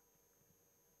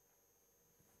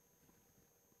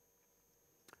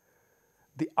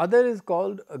 The other is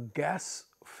called a gas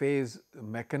phase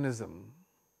mechanism,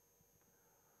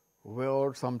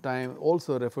 or sometimes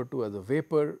also referred to as a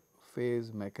vapor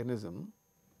phase mechanism.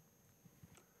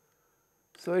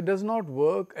 So, it does not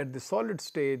work at the solid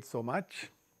state so much,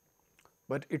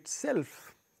 but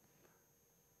itself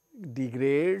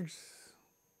degrades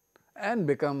and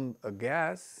becomes a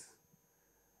gas,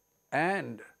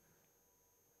 and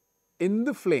in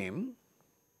the flame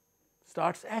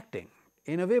starts acting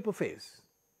in a vapor phase.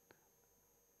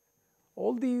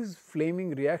 All these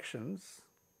flaming reactions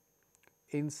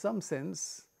in some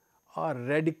sense are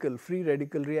radical, free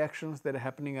radical reactions that are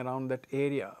happening around that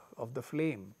area of the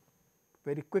flame,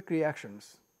 very quick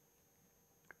reactions.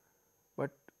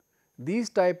 But these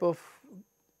type of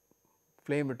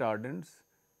flame retardants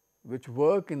which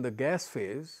work in the gas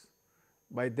phase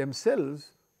by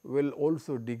themselves will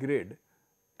also degrade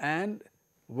and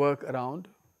work around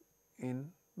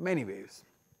in many ways.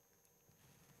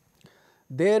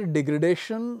 Their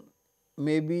degradation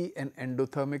may be an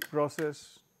endothermic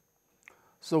process.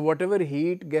 So, whatever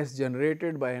heat gets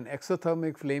generated by an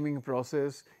exothermic flaming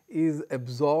process is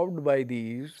absorbed by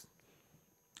these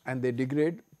and they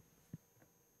degrade,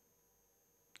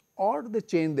 or they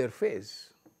change their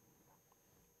phase.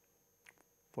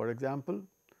 For example,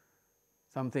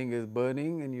 something is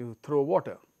burning and you throw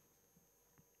water.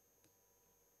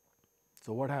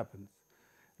 So, what happens?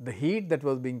 The heat that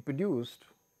was being produced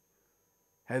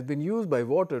has been used by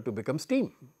water to become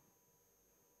steam.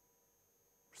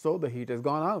 So, the heat has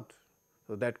gone out.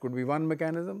 So, that could be one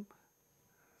mechanism.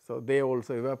 So, they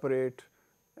also evaporate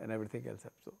and everything else.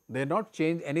 So, they not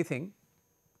change anything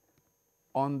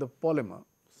on the polymer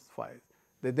phase.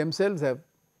 They themselves have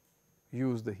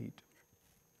used the heat.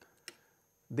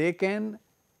 They can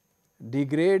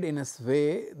degrade in a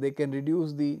way, they can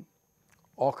reduce the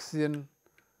oxygen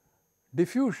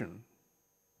diffusion.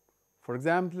 For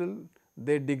example,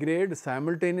 they degrade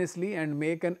simultaneously and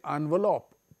make an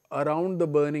envelope around the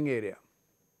burning area.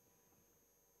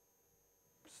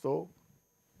 So,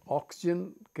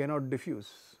 oxygen cannot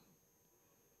diffuse,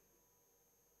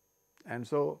 and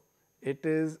so it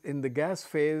is in the gas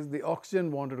phase the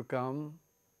oxygen wanted to come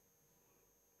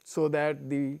so that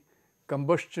the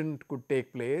combustion could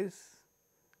take place,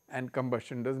 and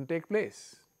combustion does not take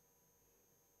place.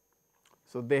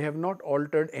 So, they have not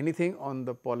altered anything on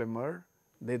the polymer,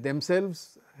 they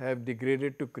themselves have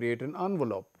degraded to create an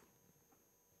envelope.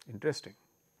 Interesting.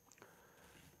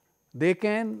 They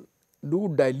can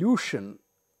do dilution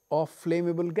of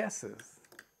flammable gases,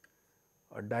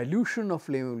 or dilution of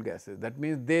flammable gases. That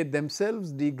means, they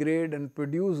themselves degrade and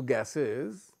produce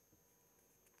gases.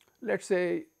 Let us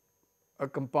say a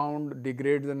compound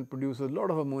degrades and produces a lot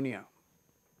of ammonia,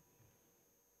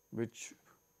 which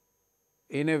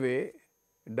in a way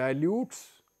dilutes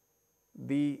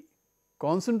the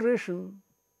concentration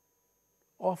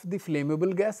of the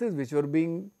flammable gases which were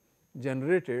being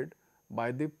generated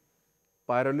by the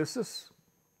pyrolysis.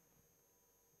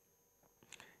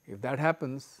 If that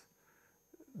happens,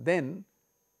 then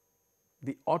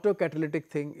the autocatalytic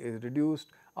thing is reduced.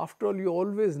 After all, you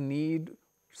always need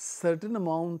certain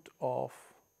amount of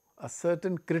a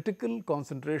certain critical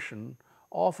concentration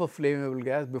of a flammable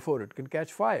gas before it can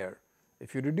catch fire.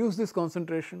 If you reduce this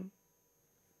concentration,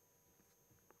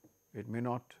 it may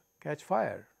not catch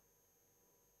fire.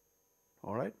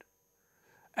 all right.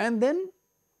 And then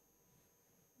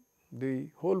the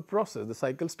whole process, the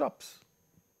cycle stops,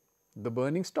 the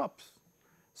burning stops.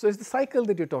 So, it is the cycle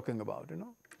that you are talking about,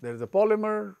 There is a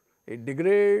polymer, it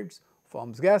degrades,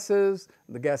 forms gases,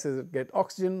 the gases get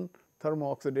oxygen,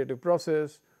 thermo-oxidative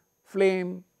process,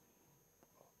 flame,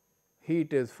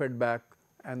 heat is fed back,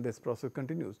 and this process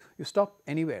continues. You stop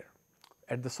anywhere.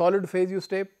 At the solid phase you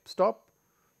stop,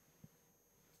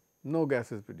 no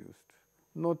gas is produced,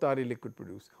 no tarry liquid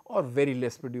produced or very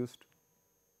less produced.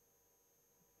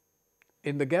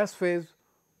 In the gas phase,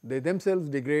 they themselves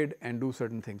degrade and do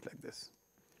certain things like this.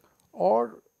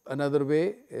 Or another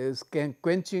way is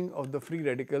quenching of the free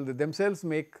radical. They themselves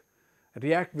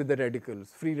react with the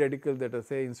radicals, free radicals that are,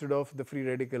 say, instead of the free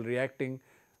radical reacting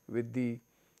with the,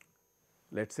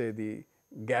 let us say, the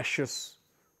gaseous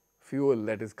fuel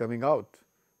that is coming out,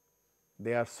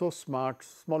 they are so smart,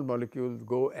 small molecules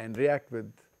go and react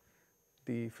with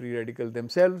the free radical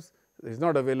themselves. It is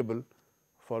not available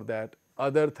for that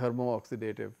other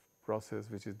thermo-oxidative process,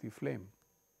 which is the flame.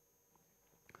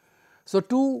 So,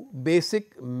 two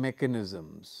basic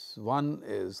mechanisms, one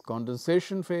is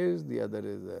condensation phase, the other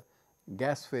is a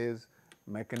gas phase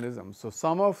mechanism. So,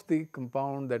 some of the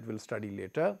compound that we will study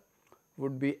later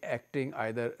would be acting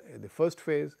either in the first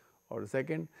phase or the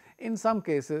second. In some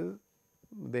cases,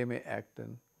 they may act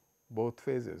in both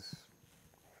phases.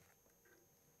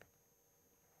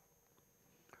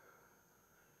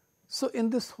 So, in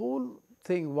this whole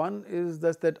thing, one is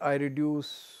that I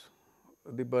reduce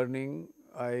the burning,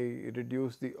 I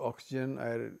reduce the oxygen,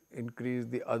 I increase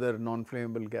the other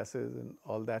non-flammable gases, and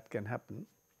all that can happen.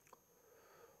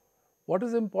 What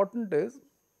is important is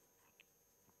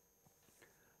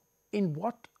in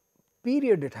what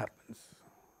period it happens.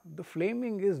 The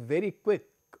flaming is very quick.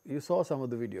 You saw some of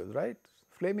the videos, right?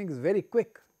 Flaming is very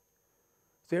quick.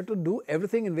 So, you have to do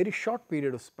everything in very short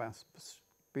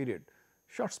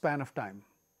short span of time,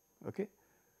 okay?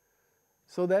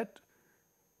 So that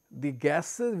the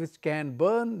gases which can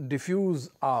burn diffuse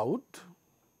out,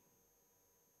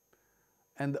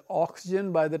 and the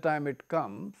oxygen by the time it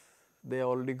comes, they are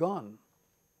already gone,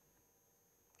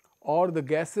 or the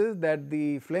gases that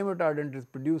the flame retardant is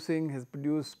producing has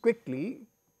produced quickly,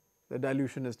 the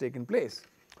dilution has taken place.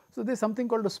 So, there is something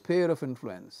called a sphere of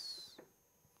influence.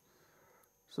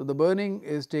 So, the burning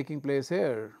is taking place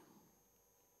here.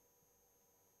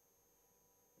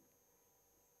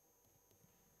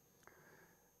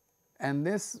 And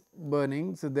this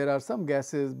burning, so there are some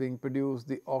gases being produced,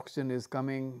 the oxygen is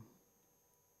coming.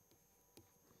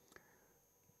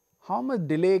 How much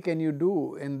delay can you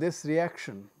do in this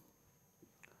reaction?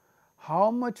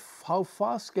 How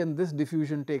fast can this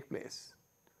diffusion take place?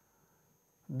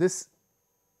 This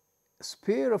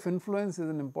sphere of influence is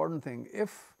an important thing.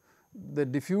 If the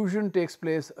diffusion takes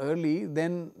place early,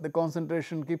 then the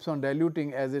concentration keeps on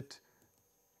diluting as it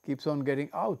keeps on getting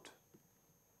out,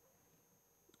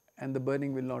 and the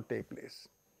burning will not take place.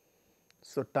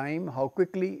 So, time, how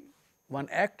quickly one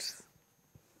acts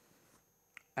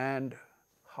and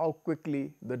how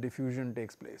quickly the diffusion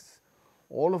takes place,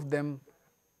 all of them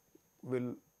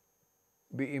will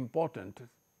be important.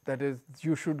 That is,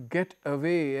 you should get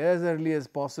away as early as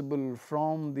possible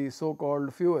from the so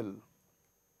called fuel.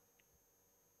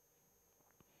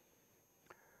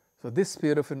 So, this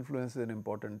sphere of influence is an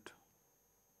important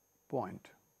point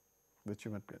which you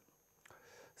might get.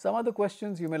 Some other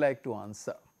questions you may like to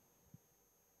answer.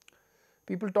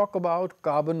 People talk about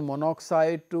carbon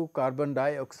monoxide to carbon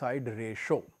dioxide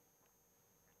ratio.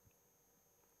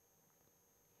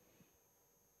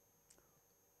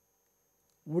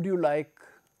 Would you like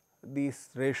this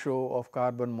ratio of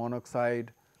carbon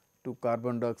monoxide to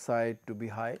carbon dioxide to be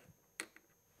high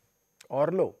or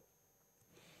low?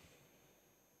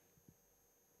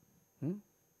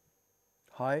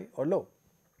 High or low?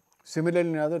 Similarly,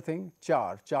 another thing,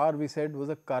 char. Char we said was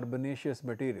a carbonaceous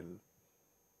material,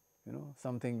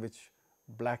 something which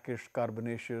blackish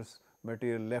carbonaceous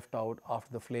material left out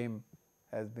after the flame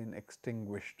has been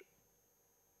extinguished,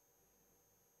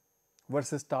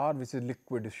 versus tar, which is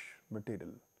liquidish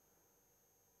material.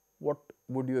 What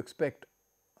would you expect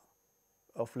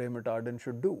a flame retardant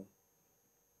should do?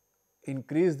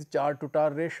 Increase the char to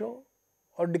tar ratio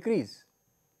or decrease?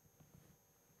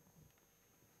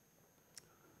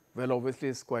 Well, obviously,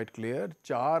 it is quite clear.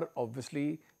 Char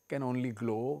obviously can only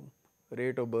glow,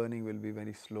 rate of burning will be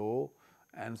very slow,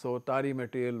 and so tarry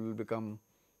material will become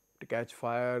to catch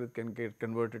fire, it can get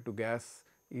converted to gas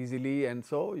easily, and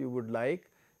so you would like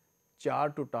char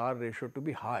to tar ratio to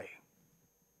be high.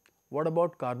 What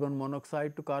about carbon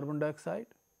monoxide to carbon dioxide?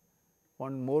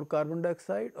 Want more carbon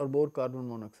dioxide or more carbon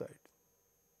monoxide?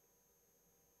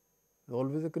 There is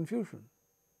always a confusion.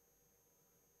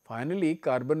 Finally,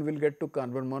 carbon will get to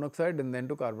carbon monoxide and then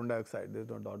to carbon dioxide. There is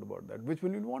no doubt about that. Which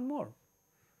will you want more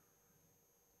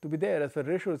to be there as far as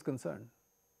ratio is concerned?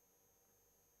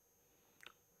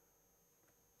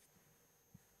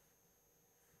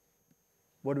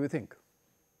 What do we think?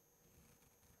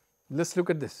 Let us look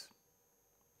at this.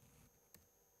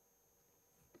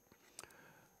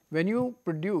 When you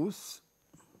produce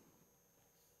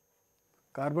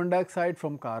carbon dioxide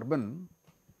from carbon,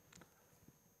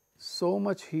 so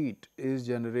much heat is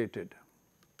generated,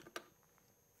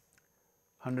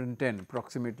 110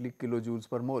 approximately kilojoules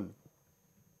per mole.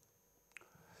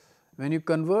 When you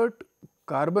convert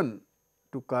carbon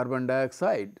to carbon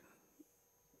dioxide,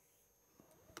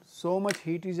 so much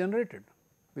heat is generated,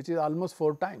 which is almost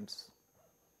 4 times.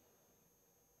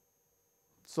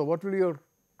 So, what will be your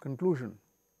conclusion?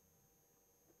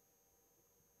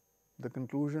 The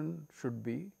conclusion should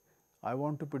be, I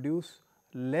want to produce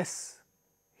less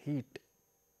heat.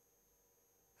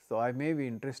 So, I may be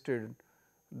interested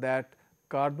that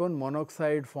carbon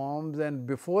monoxide forms, and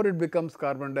before it becomes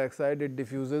carbon dioxide, it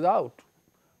diffuses out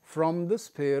from the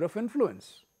sphere of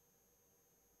influence.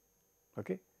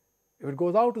 Okay? If it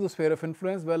goes out to the sphere of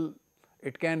influence, well,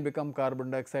 it can become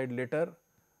carbon dioxide later,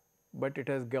 but it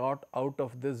has got out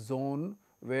of this zone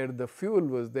where the fuel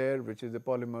was there, which is a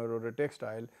polymer or a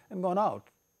textile, and gone out.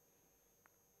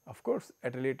 Of course,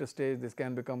 at a later stage this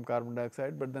can become carbon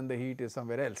dioxide, but then the heat is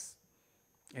somewhere else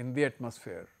in the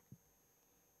atmosphere.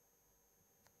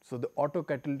 So, the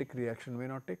autocatalytic reaction may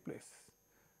not take place.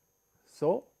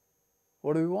 So,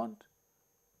 what do we want?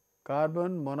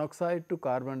 Carbon monoxide to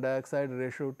carbon dioxide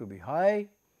ratio to be high,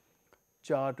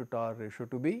 char to tar ratio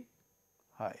to be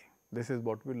high. This is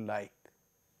what we like.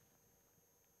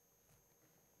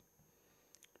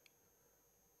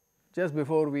 Just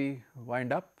before we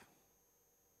wind up,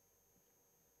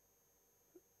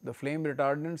 the flame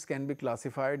retardants can be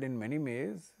classified in many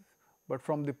ways, but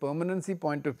from the permanency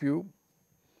point of view,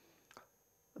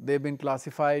 they have been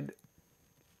classified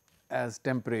as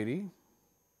temporary.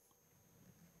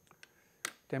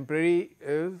 Temporary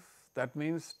is, that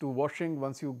means to washing,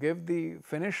 once you give the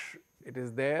finish, it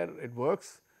is there, it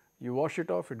works, you wash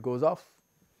it off, it goes off.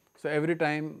 So, every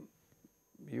time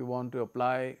you want to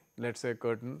apply, let us say,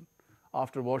 curtain,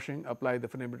 after washing, apply the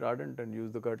flame retardant and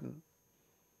use the curtain.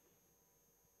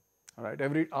 All right,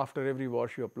 after every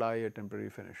wash, you apply a temporary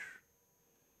finish.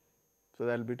 So,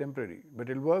 that will be temporary, but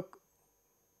it will work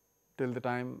till the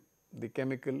time the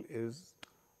chemical is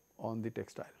on the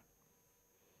textile.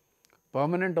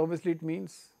 Permanent, obviously it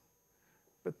means,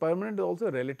 but permanent is also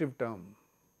a relative term.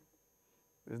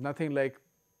 There is nothing like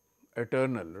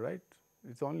eternal, right?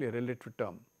 It is only a relative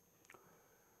term.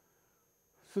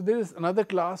 So, there is another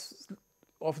class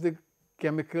of the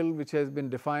chemical which has been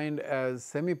defined as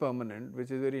semi-permanent,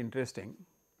 which is very interesting.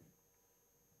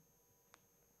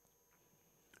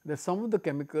 That some of the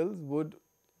chemicals would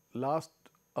last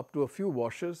up to a few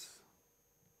washes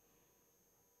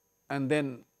and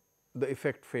then the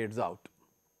effect fades out.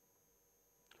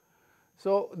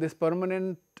 So, this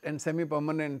permanent and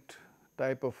semi-permanent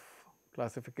type of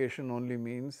classification only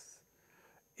means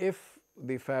if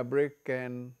the fabric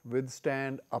can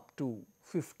withstand up to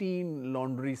 15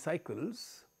 laundry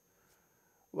cycles,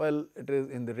 well, it is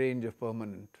in the range of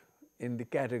permanent, in the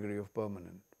category of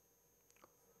permanent.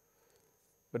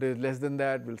 But if less than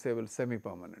that, we will say, well,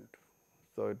 semi-permanent.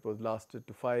 So, it was lasted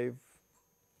to 5,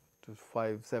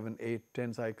 7, 8,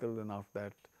 10 cycles, and after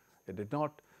that it did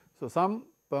not. So, some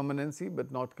permanency,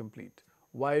 but not complete.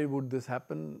 Why would this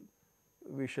happen?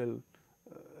 We shall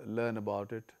learn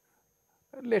about it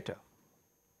later.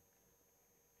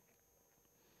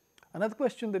 Another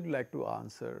question that we like to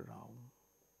answer now,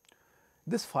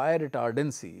 this fire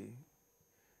retardancy,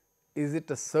 is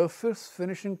it a surface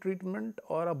finishing treatment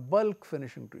or a bulk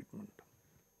finishing treatment?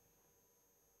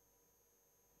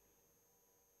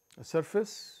 A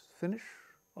surface finish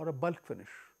or a bulk finish?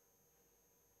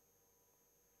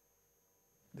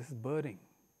 This is burning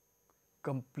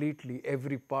completely,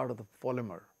 every part of the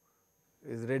polymer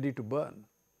is ready to burn.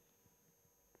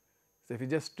 So, if you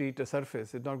just treat a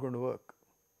surface, it is not going to work.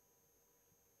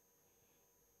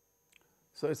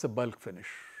 So, it is a bulk finish,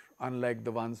 unlike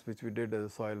the ones which we did as a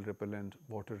soil repellent,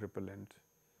 water repellent.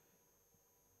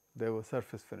 There were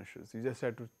surface finishes, you just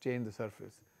had to change the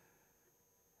surface.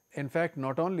 In fact,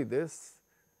 not only this,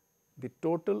 the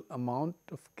total amount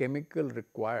of chemical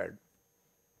required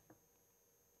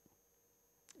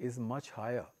is much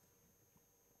higher.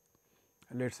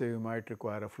 Let us say you might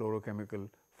require a fluorochemical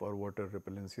for water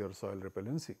repellency or soil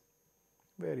repellency,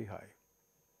 very high.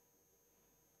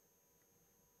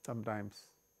 Sometimes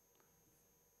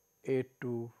 8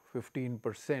 to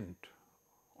 15%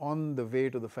 on the way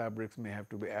to the fabrics may have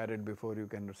to be added before you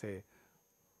can say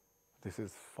this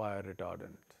is fire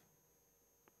retardant.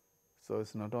 So, it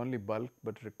is not only bulk,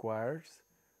 but requires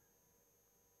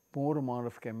more amount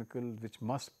of chemical which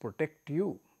must protect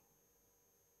you,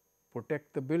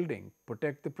 protect the building,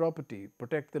 protect the property,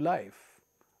 protect the life.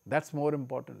 That is more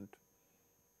important.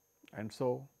 And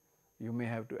so, you may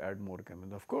have to add more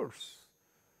chemical. Of course,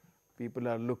 people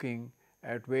are looking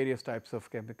at various types of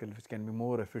chemical which can be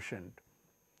more efficient,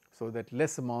 so that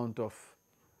less amount of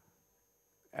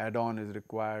add on is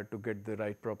required to get the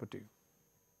right property,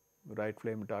 the right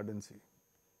flame retardancy,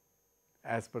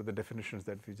 as per the definitions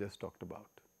that we just talked about.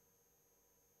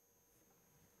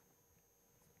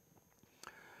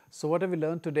 So, what have we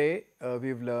learned today? We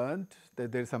have learned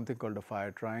that there is something called a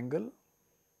fire triangle,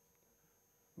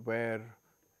 where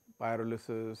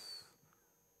pyrolysis,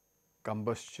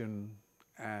 combustion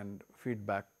and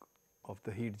feedback of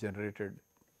the heat generated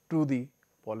to the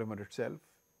polymer itself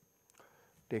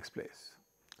takes place.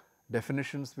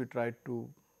 Definitions we tried to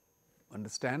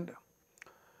understand,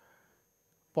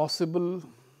 possible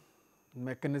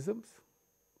mechanisms,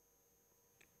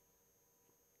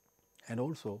 and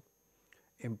also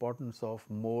importance of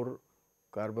more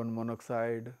carbon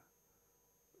monoxide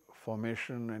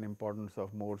formation and importance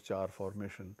of more char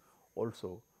formation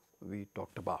also we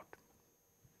talked about.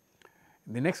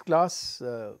 In the next class,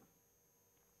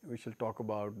 we shall talk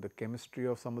about the chemistry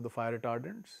of some of the fire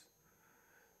retardants.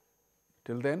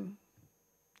 Till then,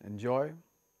 enjoy.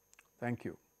 Thank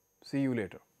you. See you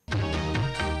later.